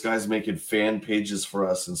 man, there's guys making fan pages for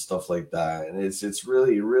us and stuff like that. And it's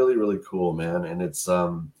really, really, really cool, man. And it's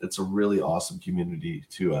a really awesome community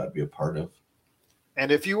to be a part of. And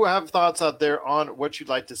if you have thoughts out there on what you'd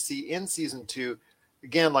like to see in season 2,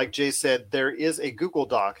 again, like Jay said, there is a Google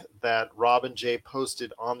Doc that Rob and Jay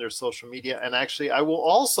posted on their social media. And actually, I will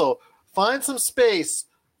also find some space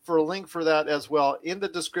for a link for that as well in the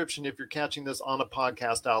description if you're catching this on a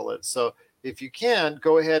podcast outlet. So if you can,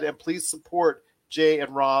 go ahead and please support Jay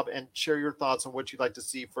and Rob and share your thoughts on what you'd like to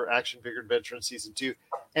see for Action Figure Adventure in season 2.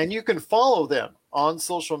 And you can follow them on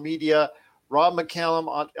social media. Rob McCallum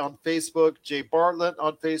on Facebook, Jay Bartlett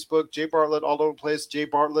on Facebook, Jay Bartlett all over the place, Jay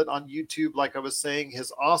Bartlett on YouTube, like I was saying,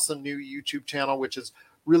 his awesome new YouTube channel, which has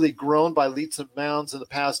really grown by leaps and bounds in the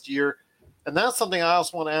past year. And that's something I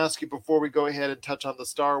also want to ask you before we go ahead and touch on the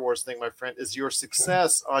Star Wars thing, my friend, is your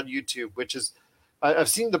success on YouTube, which is, I've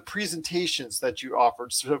seen the presentations that you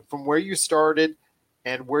offered, so from where you started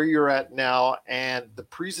and where you're at now, and the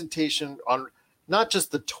presentation on not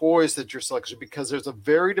just the toys that you're selecting, because there's a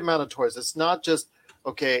varied amount of toys. It's not just,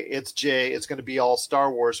 okay, it's Jay, it's going to be all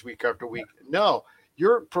Star Wars week after week. No,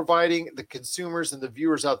 you're providing the consumers and the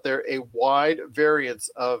viewers out there a wide variance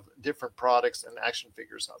of different products and action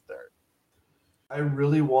figures out there. I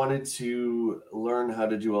really wanted to learn how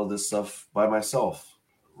to do all this stuff by myself.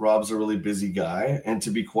 Rob's a really busy guy, and to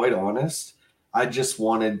be quite honest, I just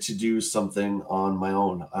wanted to do something on my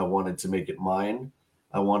own. I wanted to make it mine.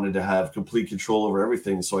 I wanted to have complete control over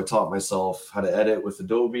everything. So I taught myself how to edit with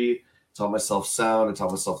Adobe, taught myself sound, I taught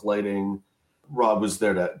myself lighting. Rob was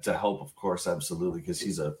there to help, of course, absolutely, because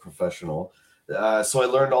he's a professional. So I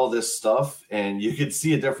learned all this stuff, and you could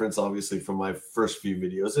see a difference, obviously, from my first few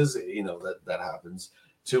videos, as you know, that happens,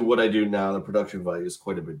 to what I do now. The production value is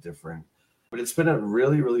quite a bit different. But it's been a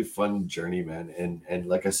really, really fun journey, man. And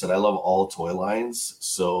like I said, I love all toy lines.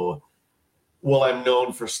 So well, I'm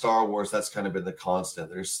known for Star Wars. That's kind of been the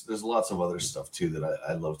constant. There's lots of other stuff too that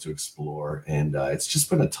I love to explore, and it's just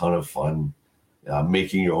been a ton of fun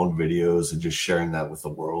making your own videos and just sharing that with the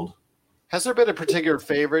world. Has there been a particular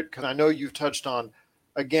favorite? Because I know you've touched on,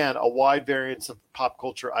 again, a wide variance of pop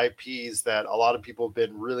culture IPs that a lot of people have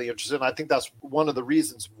been really interested in. I think that's one of the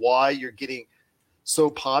reasons why you're getting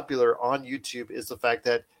so popular on YouTube, is the fact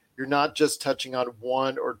that you're not just touching on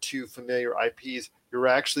one or two familiar IPs. You're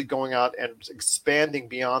actually going out and expanding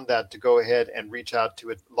beyond that to go ahead and reach out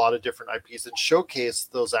to a lot of different IPs and showcase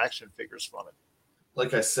those action figures from it.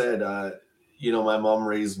 Like I said, my mom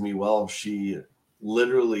raised me well. She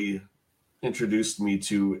literally introduced me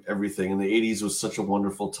to everything. And the 80s was such a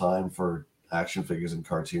wonderful time for action figures and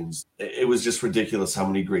cartoons. It was just ridiculous how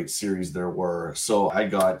many great series there were. So I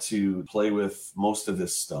got to play with most of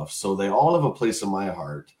this stuff. So they all have a place in my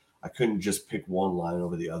heart. I couldn't just pick one line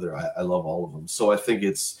over the other. I love all of them. So I think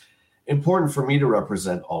it's important for me to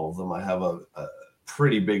represent all of them. I have a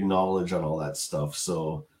pretty big knowledge on all that stuff.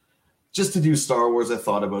 So just to do Star Wars, I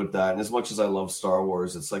thought about that. And as much as I love Star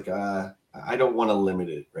Wars, it's like, I don't want to limit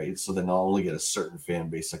it, right? So then I'll only get a certain fan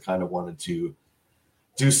base. I kind of wanted to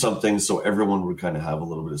do something so everyone would kind of have a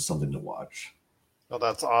little bit of something to watch. Well,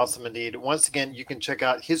 that's awesome indeed. Once again, you can check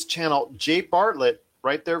out his channel, Jay Bartlett,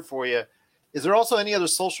 right there for you. Is there also any other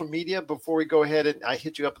social media before we go ahead and I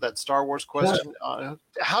hit you up with that Star Wars question? Yeah.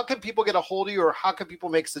 How can people get a hold of you, or how can people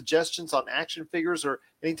make suggestions on action figures or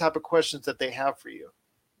any type of questions that they have for you?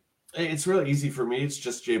 It's really easy for me. It's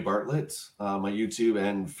just Jay Bartlett, my YouTube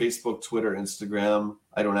and Facebook, Twitter, Instagram.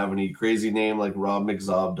 I don't have any crazy name like Rob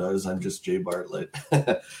McZob does. I'm just Jay Bartlett.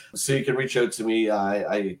 So you can reach out to me.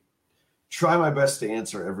 I try my best to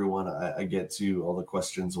answer everyone. I get to all the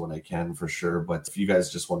questions when I can, for sure. But if you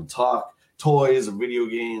guys just want to talk toys or video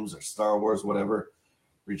games or Star Wars, whatever,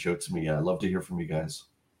 reach out to me. I'd love to hear from you guys.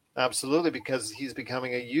 Absolutely, because he's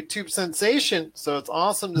becoming a YouTube sensation. So it's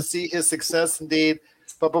awesome to see his success indeed.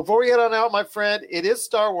 But before we head on out, my friend, it is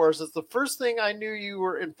Star Wars. It's the first thing I knew you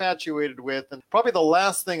were infatuated with, and probably the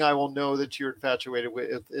last thing I will know that you're infatuated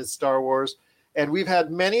with is Star Wars. And we've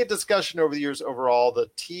had many a discussion over the years over all the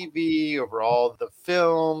TV, over all the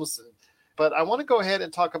films. But I want to go ahead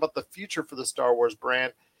and talk about the future for the Star Wars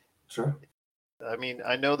brand. Sure. I mean,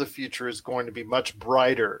 I know the future is going to be much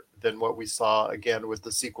brighter than what we saw, again, with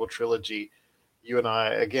the sequel trilogy. You and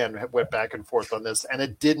I, again, went back and forth on this, and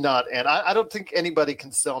it did not end. I don't think anybody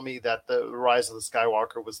can sell me that the Rise of the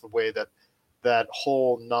Skywalker was the way that that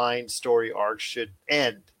whole 9-story arc should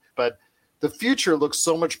end. But the future looks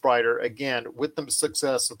so much brighter, again, with the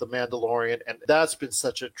success of The Mandalorian, and that's been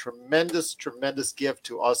such a tremendous, tremendous gift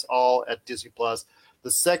to us all at Disney+. The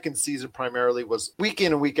second season primarily was week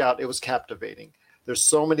in and week out. It was captivating. There's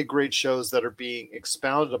so many great shows that are being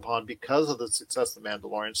expounded upon because of the success of The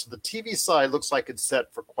Mandalorian. So the TV side looks like it's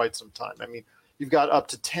set for quite some time. I mean, you've got up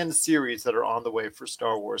to 10 series that are on the way for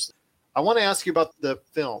Star Wars. I want to ask you about the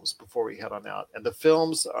films before we head on out. And the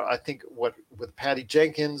films, I think, with Patty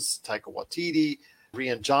Jenkins, Taika Waititi,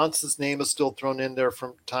 Rian Johnson's name is still thrown in there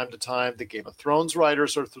from time to time. The Game of Thrones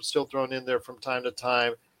writers are still thrown in there from time to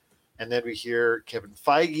time. And then we hear Kevin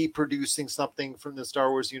Feige producing something from the Star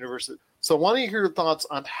Wars universe. So I want to hear your thoughts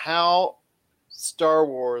on how Star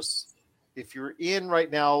Wars, if you're in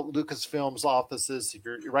right now Lucasfilm's offices, if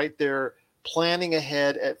you're right there planning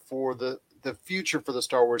ahead for the future for the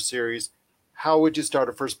Star Wars series, how would you start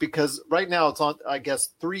it first? Because right now it's on, I guess,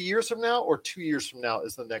 3 years from now or 2 years from now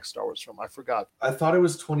is the next Star Wars film. I forgot. I thought it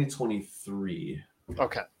was 2023.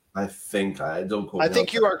 Okay. I think I don't quote. I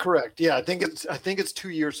think you are correct. Yeah, I think it's 2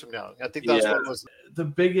 years from now. I think that's what it was. The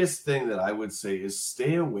biggest thing that I would say is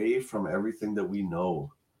stay away from everything that we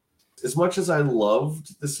know. As much as I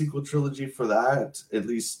loved the sequel trilogy for that, at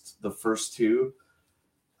least the first two,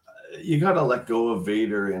 you got to let go of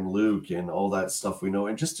Vader and Luke and all that stuff we know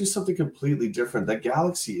and just do something completely different. The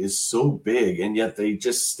galaxy is so big, and yet they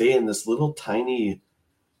just stay in this little tiny.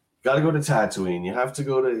 Got to go to Tatooine. You have to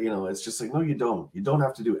go to, it's just like, no, you don't. You don't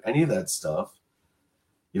have to do any of that stuff.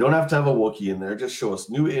 You don't have to have a Wookiee in there. Just show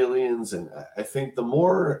us new aliens. And I think the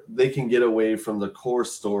more they can get away from the core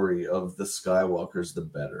story of the Skywalkers, the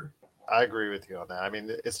better. I agree with you on that. I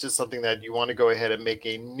mean, it's just something that you want to go ahead and make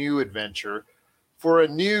a new adventure for a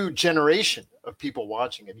new generation of people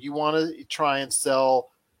watching it. You want to try and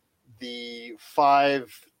sell the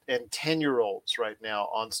 5 and 10-year-olds right now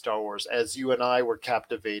on Star Wars, as you and I were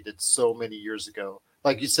captivated so many years ago.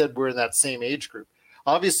 Like you said, we're in that same age group.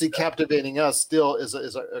 Obviously, captivating us still is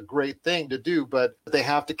a great thing to do, but they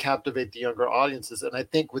have to captivate the younger audiences. And I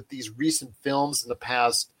think with these recent films in the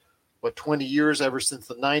past, 20 years, ever since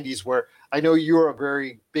the 90s, where I know you're a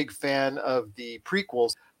very big fan of the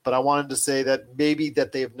prequels, but I wanted to say that maybe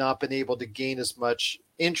that they have not been able to gain as much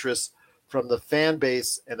interest from the fan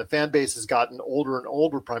base, and the fan base has gotten older and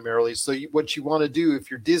older primarily. So what you want to do if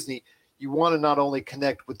you're Disney, you want to not only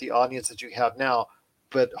connect with the audience that you have now,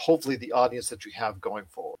 but hopefully the audience that you have going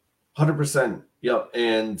forward. 100%. Yep.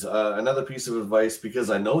 And another piece of advice, because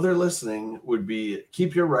I know they're listening, would be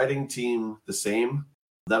keep your writing team the same.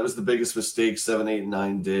 That was the biggest mistake 7, 8, and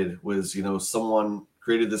 9 did was, someone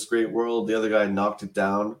created this great world, the other guy knocked it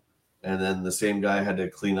down, and then the same guy had to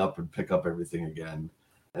clean up and pick up everything again.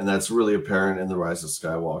 And that's really apparent in The Rise of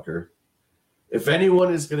Skywalker. If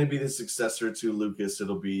anyone is going to be the successor to Lucas,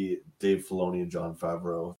 it'll be Dave Filoni and Jon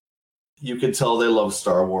Favreau. You can tell they love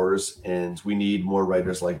Star Wars, and we need more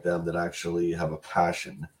writers like them that actually have a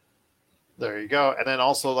passion. There you go. And then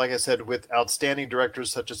also, like I said, with outstanding directors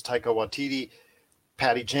such as Taika Waititi,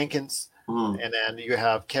 Patty Jenkins, and then you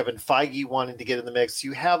have Kevin Feige wanting to get in the mix.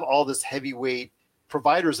 You have all this heavyweight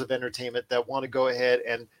providers of entertainment that want to go ahead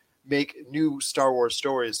and make new Star Wars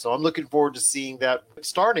stories. So I'm looking forward to seeing that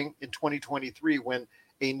starting in 2023 when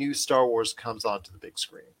a new Star Wars comes onto the big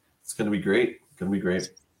screen. It's going to be great. Going to be great.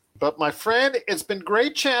 But my friend, it's been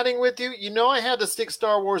great chatting with you. I had to stick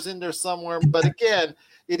Star Wars in there somewhere. But again,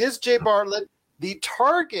 it is Jay Bartlett, the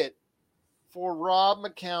target for Rob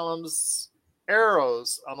McCallum's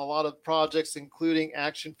arrows on a lot of projects, including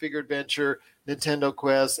Action Figure Adventure, Nintendo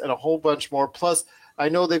Quest, and a whole bunch more. Plus, I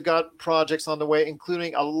know they've got projects on the way,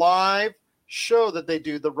 including a live show that they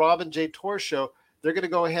do, the Rob and Jay Tour Show. They're going to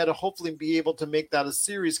go ahead and hopefully be able to make that a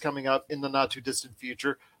series coming up in the not-too-distant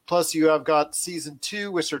future. Plus, you have got Season 2,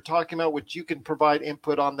 which they're talking about, which you can provide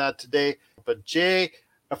input on that today. But Jay,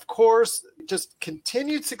 of course, just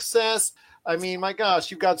continued success. I mean, my gosh,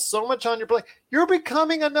 you've got so much on your plate. You're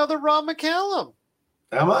becoming another Rob McCallum.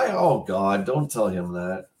 Am I? Oh, God, don't tell him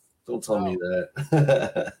that. Don't tell me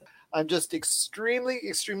that. I'm just extremely,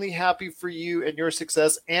 extremely happy for you and your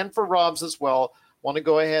success, and for Rob's as well. Want to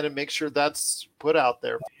go ahead and make sure that's put out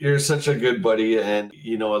there. You're such a good buddy, and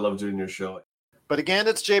I love doing your show. But again,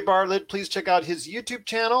 it's Jay Bartlett. Please check out his YouTube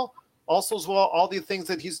channel. Also, as well, all the things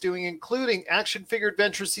that he's doing, including Action Figure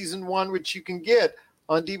Adventure Season 1, which you can get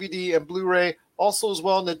on DVD and Blu-ray. Also, as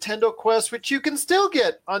well, Nintendo Quest, which you can still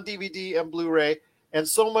get on DVD and Blu-ray, and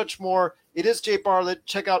so much more. It is Jay Bartlett.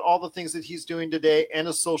 Check out all the things that he's doing today and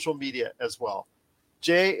his social media as well.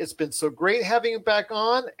 Jay, it's been so great having you back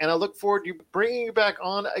on, and I look forward to bringing you back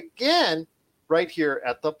on again right here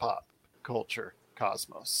at the Pop Culture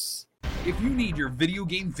Cosmos. If you need your video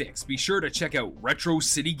game fix, be sure to check out Retro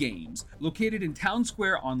City Games. Located in Town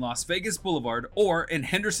Square on Las Vegas Boulevard or in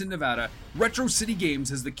Henderson, Nevada, Retro City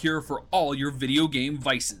Games has the cure for all your video game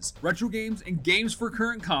vices. Retro games and games for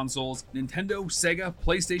current consoles, Nintendo, Sega,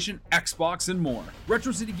 PlayStation, Xbox, and more.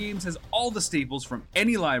 Retro City Games has all the staples from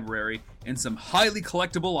any library and some highly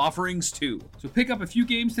collectible offerings too. So pick up a few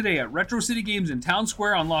games today at Retro City Games in Town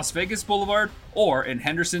Square on Las Vegas Boulevard or in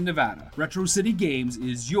Henderson, Nevada. Retro City Games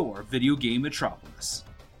is your video game metropolis.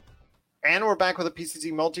 And we're back with the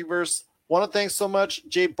PCC Multiverse. Want to thank so much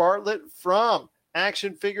Jay Bartlett from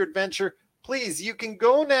Action Figure Adventure. Please, you can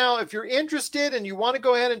go now if you're interested and you want to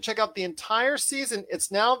go ahead and check out the entire season.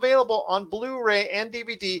 It's now available on Blu-ray and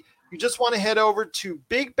DVD. You just want to head over to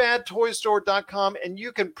bigbadtoystore.com and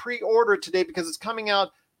you can pre-order it today because it's coming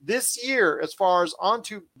out this year as far as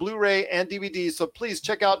onto Blu-ray and DVD. So please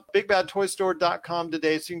check out bigbadtoystore.com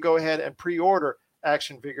today so you can go ahead and pre-order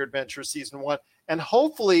Action Figure Adventure Season 1. And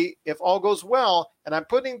hopefully, if all goes well, and I'm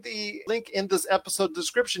putting the link in this episode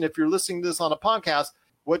description if you're listening to this on a podcast,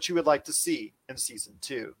 what you would like to see in Season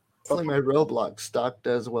 2. Hopefully my ROBLOX stock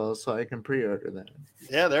does well so I can pre-order that.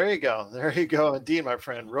 Yeah, there you go. There you go. Indeed, my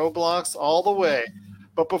friend. ROBLOX all the way.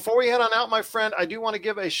 But before we head on out, my friend, I do want to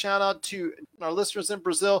give a shout out to our listeners in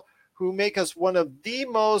Brazil who make us one of the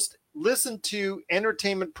most listened to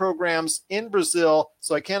entertainment programs in Brazil.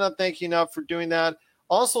 So I cannot thank you enough for doing that.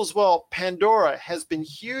 Also, as well, Pandora has been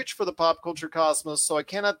huge for the Pop Culture Cosmos. So I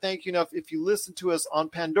cannot thank you enough if you listen to us on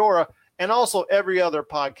Pandora and also every other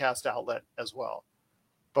podcast outlet as well.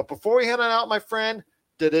 But before we head on out, my friend,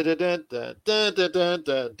 that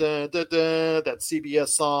CBS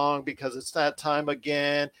song, because it's that time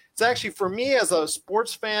again. It's actually, for me as a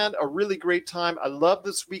sports fan, a really great time. I love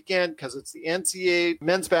this weekend because it's the NCAA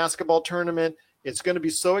men's basketball tournament. It's going to be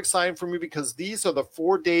so exciting for me because these are the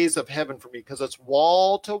 4 days of heaven for me because it's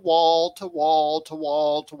wall to wall to wall to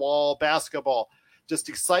wall to wall basketball. Just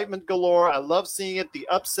excitement galore. I love seeing it, the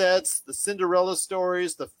upsets, the Cinderella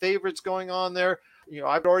stories, the favorites going on there.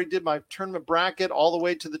 I've already did my tournament bracket all the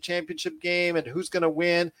way to the championship game and who's going to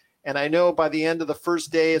win. And I know by the end of the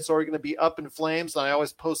first day, it's already going to be up in flames. And I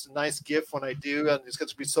always post a nice GIF when I do. And it's going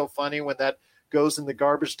to be so funny when that goes in the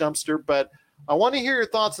garbage dumpster. But I want to hear your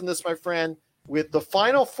thoughts on this, my friend. With the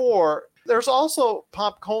Final Four, there's also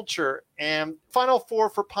pop culture. And Final Four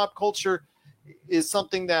for pop culture is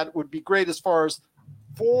something that would be great as far as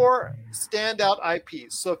 4 standout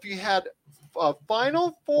IPs. So if you had a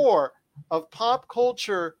Final Four of pop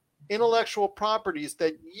culture intellectual properties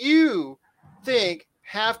that you think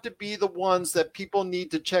have to be the ones that people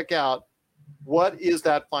need to check out, what is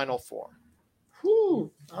that Final Four?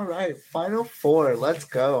 Whew. All right, Final Four. Let's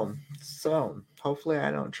go. So hopefully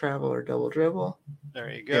I don't travel or double dribble.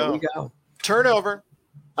 There you go. Here we go. Turnover.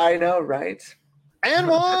 I know, right? And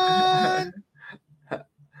one.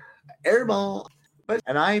 Airball. But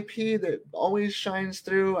an IP that always shines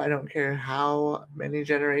through, I don't care how many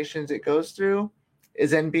generations it goes through,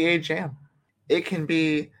 is NBA Jam. It can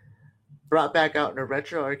be brought back out in a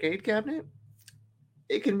retro arcade cabinet.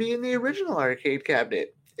 It can be in the original arcade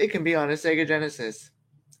cabinet. It can be on a Sega Genesis.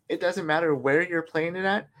 It doesn't matter where you're playing it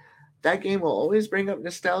at. That game will always bring up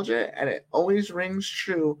nostalgia, and it always rings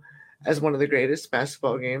true as one of the greatest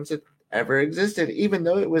basketball games that ever existed, even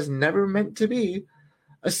though it was never meant to be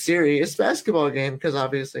a serious basketball game, because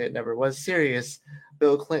obviously it never was serious.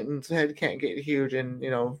 Bill Clinton's head can't get huge and,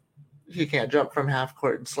 he can't jump from half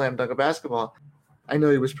court and slam dunk a basketball. I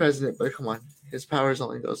know he was president, but come on, his powers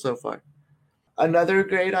only go so far. Another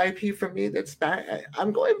great IP for me that's back,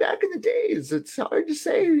 I'm going back in the days. It's hard to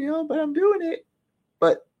say, but I'm doing it.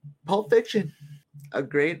 But Pulp Fiction, a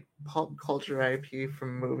great pulp culture IP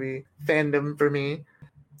from movie fandom for me.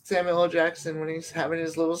 Samuel L. Jackson when he's having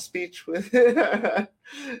his little speech with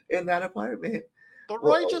in that apartment. The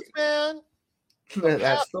Righteous Man.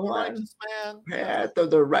 That's the one. Righteous Man. Path of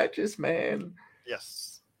the Righteous Man.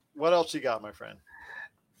 Yes. What else you got, my friend?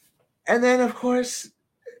 And then, of course,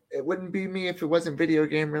 it wouldn't be me if it wasn't video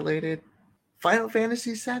game related. Final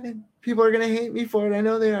Fantasy VII. People are going to hate me for it. I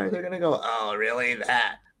know they are. They're going to go, oh, really?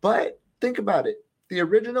 That? But think about it. The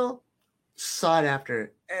original, sought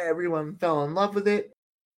after. Everyone fell in love with it.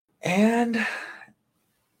 And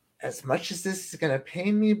as much as this is going to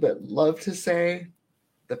pain me, but love to say,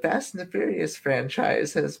 the Fast and the Furious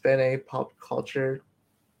franchise has been a pop culture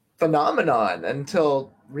phenomenon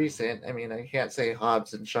until recent. I mean, I can't say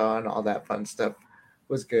Hobbs and Shaw and all that fun stuff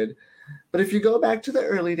was good. But if you go back to the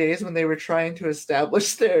early days when they were trying to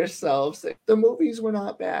establish themselves, the movies were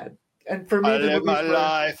not bad. And for me, I live my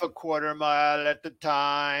life a quarter mile at a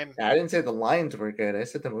time. I didn't say the lines were good. I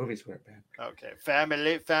said the movies weren't bad. Okay,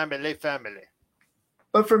 family.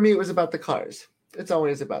 But for me, it was about the cars. It's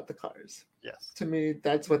always about the cars. Yes. To me,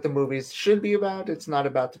 that's what the movies should be about. It's not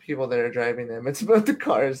about the people that are driving them. It's about the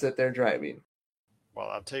cars that they're driving. Well,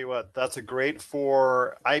 I'll tell you what, that's a great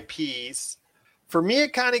for IPs. For me,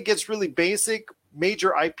 it kind of gets really basic,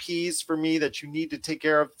 major IPs for me that you need to take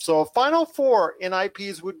care of. So final four in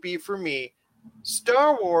IPs would be for me,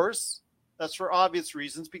 Star Wars. That's for obvious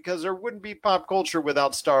reasons, because there wouldn't be pop culture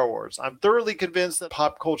without Star Wars. I'm thoroughly convinced that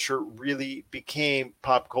pop culture really became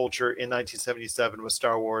pop culture in 1977 with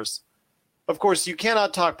Star Wars. Of course, you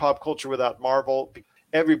cannot talk pop culture without Marvel.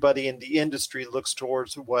 Everybody in the industry looks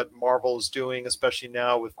towards what Marvel is doing, especially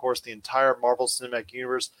now with, of course, the entire Marvel Cinematic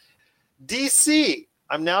Universe. DC,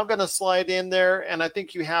 I'm now going to slide in there, and I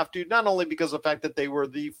think you have to, not only because of the fact that they were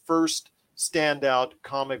the first standout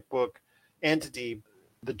comic book entity.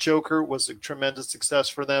 The Joker was a tremendous success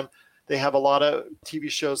for them. They have a lot of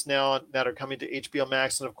TV shows now that are coming to HBO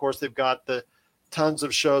Max, and of course they've got the tons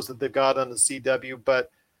of shows that they've got on the CW.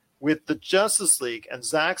 But with the Justice League and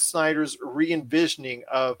Zack Snyder's re-envisioning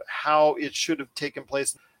of how it should have taken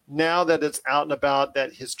place, now that it's out and about,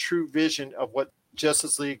 that his true vision of what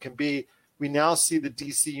Justice League can be, we now see the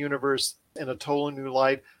DC universe in a totally new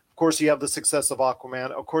light. Of course, you have the success of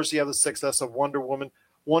Aquaman. Of course, you have the success of Wonder Woman.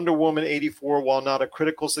 Wonder Woman 84, while not a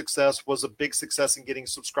critical success, was a big success in getting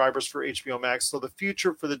subscribers for HBO Max. So the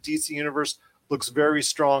future for the DC universe looks very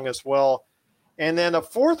strong as well. And then a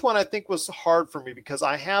fourth one I think was hard for me because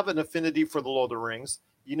I have an affinity for the Lord of the Rings.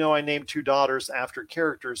 You know, I named two daughters after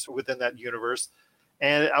characters within that universe.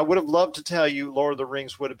 And I would have loved to tell you Lord of the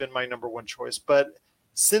Rings would have been my number one choice. But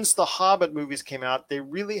since the Hobbit movies came out, they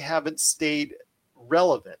really haven't stayed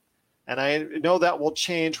relevant. And I know that will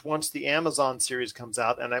change once the Amazon series comes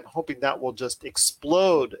out. And I'm hoping that will just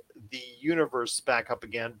explode the universe back up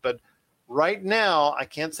again. But right now, I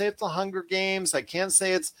can't say it's the Hunger Games. I can't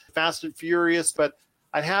say it's Fast and Furious. But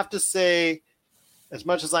I'd have to say, as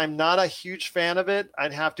much as I'm not a huge fan of it,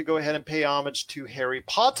 I'd have to go ahead and pay homage to Harry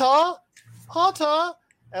Potter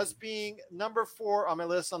as being number 4 on my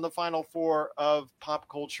list on the final 4 of pop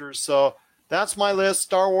culture. So that's my list: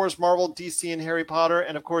 Star Wars, Marvel, DC, and Harry Potter.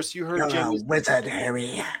 And of course, you heard Jim. Wizard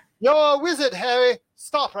Harry. You're a wizard, Harry.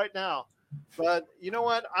 Stop right now. But you know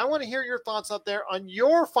what? I want to hear your thoughts out there on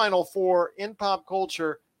your final 4 in pop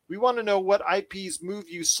culture. We want to know what IPs move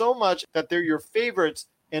you so much that they're your favorites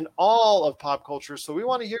in all of pop culture. So we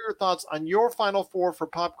want to hear your thoughts on your final 4 for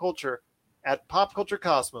pop culture at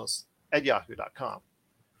popculturecosmos@yahoo.com.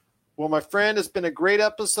 Well, my friend, it's been a great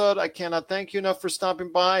episode. I cannot thank you enough for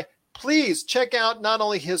stopping by. Please check out not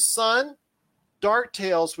only his son, Dark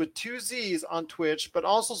Tales with 2 Z's on Twitch, but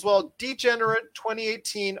also as well Degenerate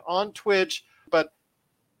 2018 on Twitch. But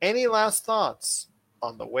any last thoughts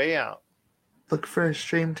on the way out? Look for a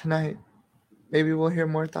stream tonight. Maybe we'll hear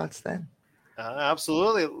more thoughts then.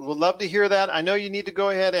 Absolutely. We'd love to hear that. I know you need to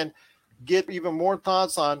go ahead and get even more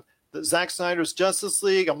thoughts on the Zack Snyder's Justice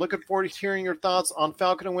League. I'm looking forward to hearing your thoughts on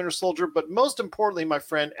Falcon and Winter Soldier. But most importantly, my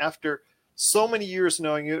friend, after so many years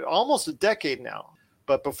knowing you, almost a decade now.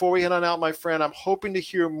 But before we head on out, my friend, I'm hoping to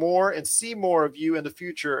hear more and see more of you in the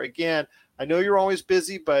future. Again, I know you're always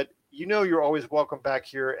busy, but you know you're always welcome back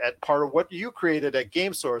here at part of what you created at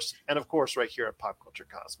Game Source, and of course right here at Pop Culture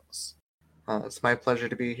Cosmos. Well, it's my pleasure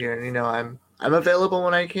to be here, and you know I'm available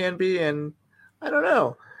when I can be, and I don't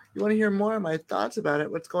know. You want to hear more of my thoughts about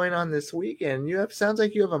it? What's going on this weekend? Sounds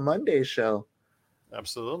like you have a Monday show.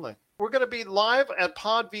 Absolutely. We're going to be live at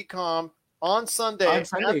PodVCom on Sunday, at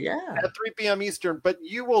 3 p.m. Eastern, but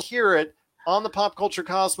you will hear it on the Pop Culture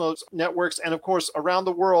Cosmos networks and, of course, around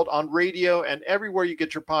the world on radio and everywhere you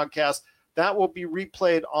get your podcast. That will be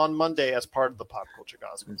replayed on Monday as part of the Pop Culture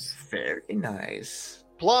Cosmos. Very nice.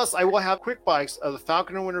 Plus, I will have quick bites of the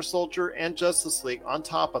Falcon and Winter Soldier and Justice League on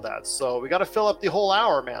top of that. So we got to fill up the whole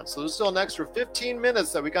hour, man. So there's still an extra 15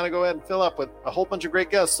 minutes that we got to go ahead and fill up with a whole bunch of great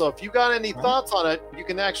guests. So if you got any thoughts on it, you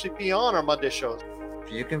can actually be on our Monday shows.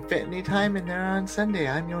 If you can fit any time in there on Sunday,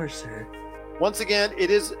 I'm yours, sir. Once again,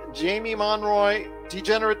 it is Jamie Monroy,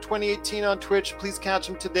 Degenerate 2018 on Twitch. Please catch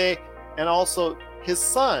him today. And also his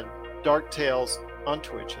son, Dark Tales, on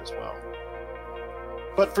Twitch as well.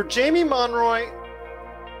 But for Jamie Monroy,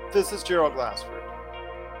 this is Gerald Glassford.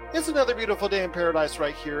 It's another beautiful day in paradise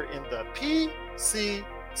right here in the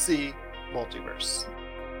PCC Multiverse.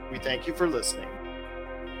 We thank you for listening.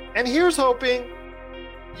 And here's hoping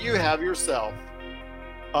you have yourself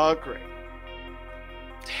a great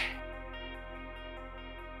day.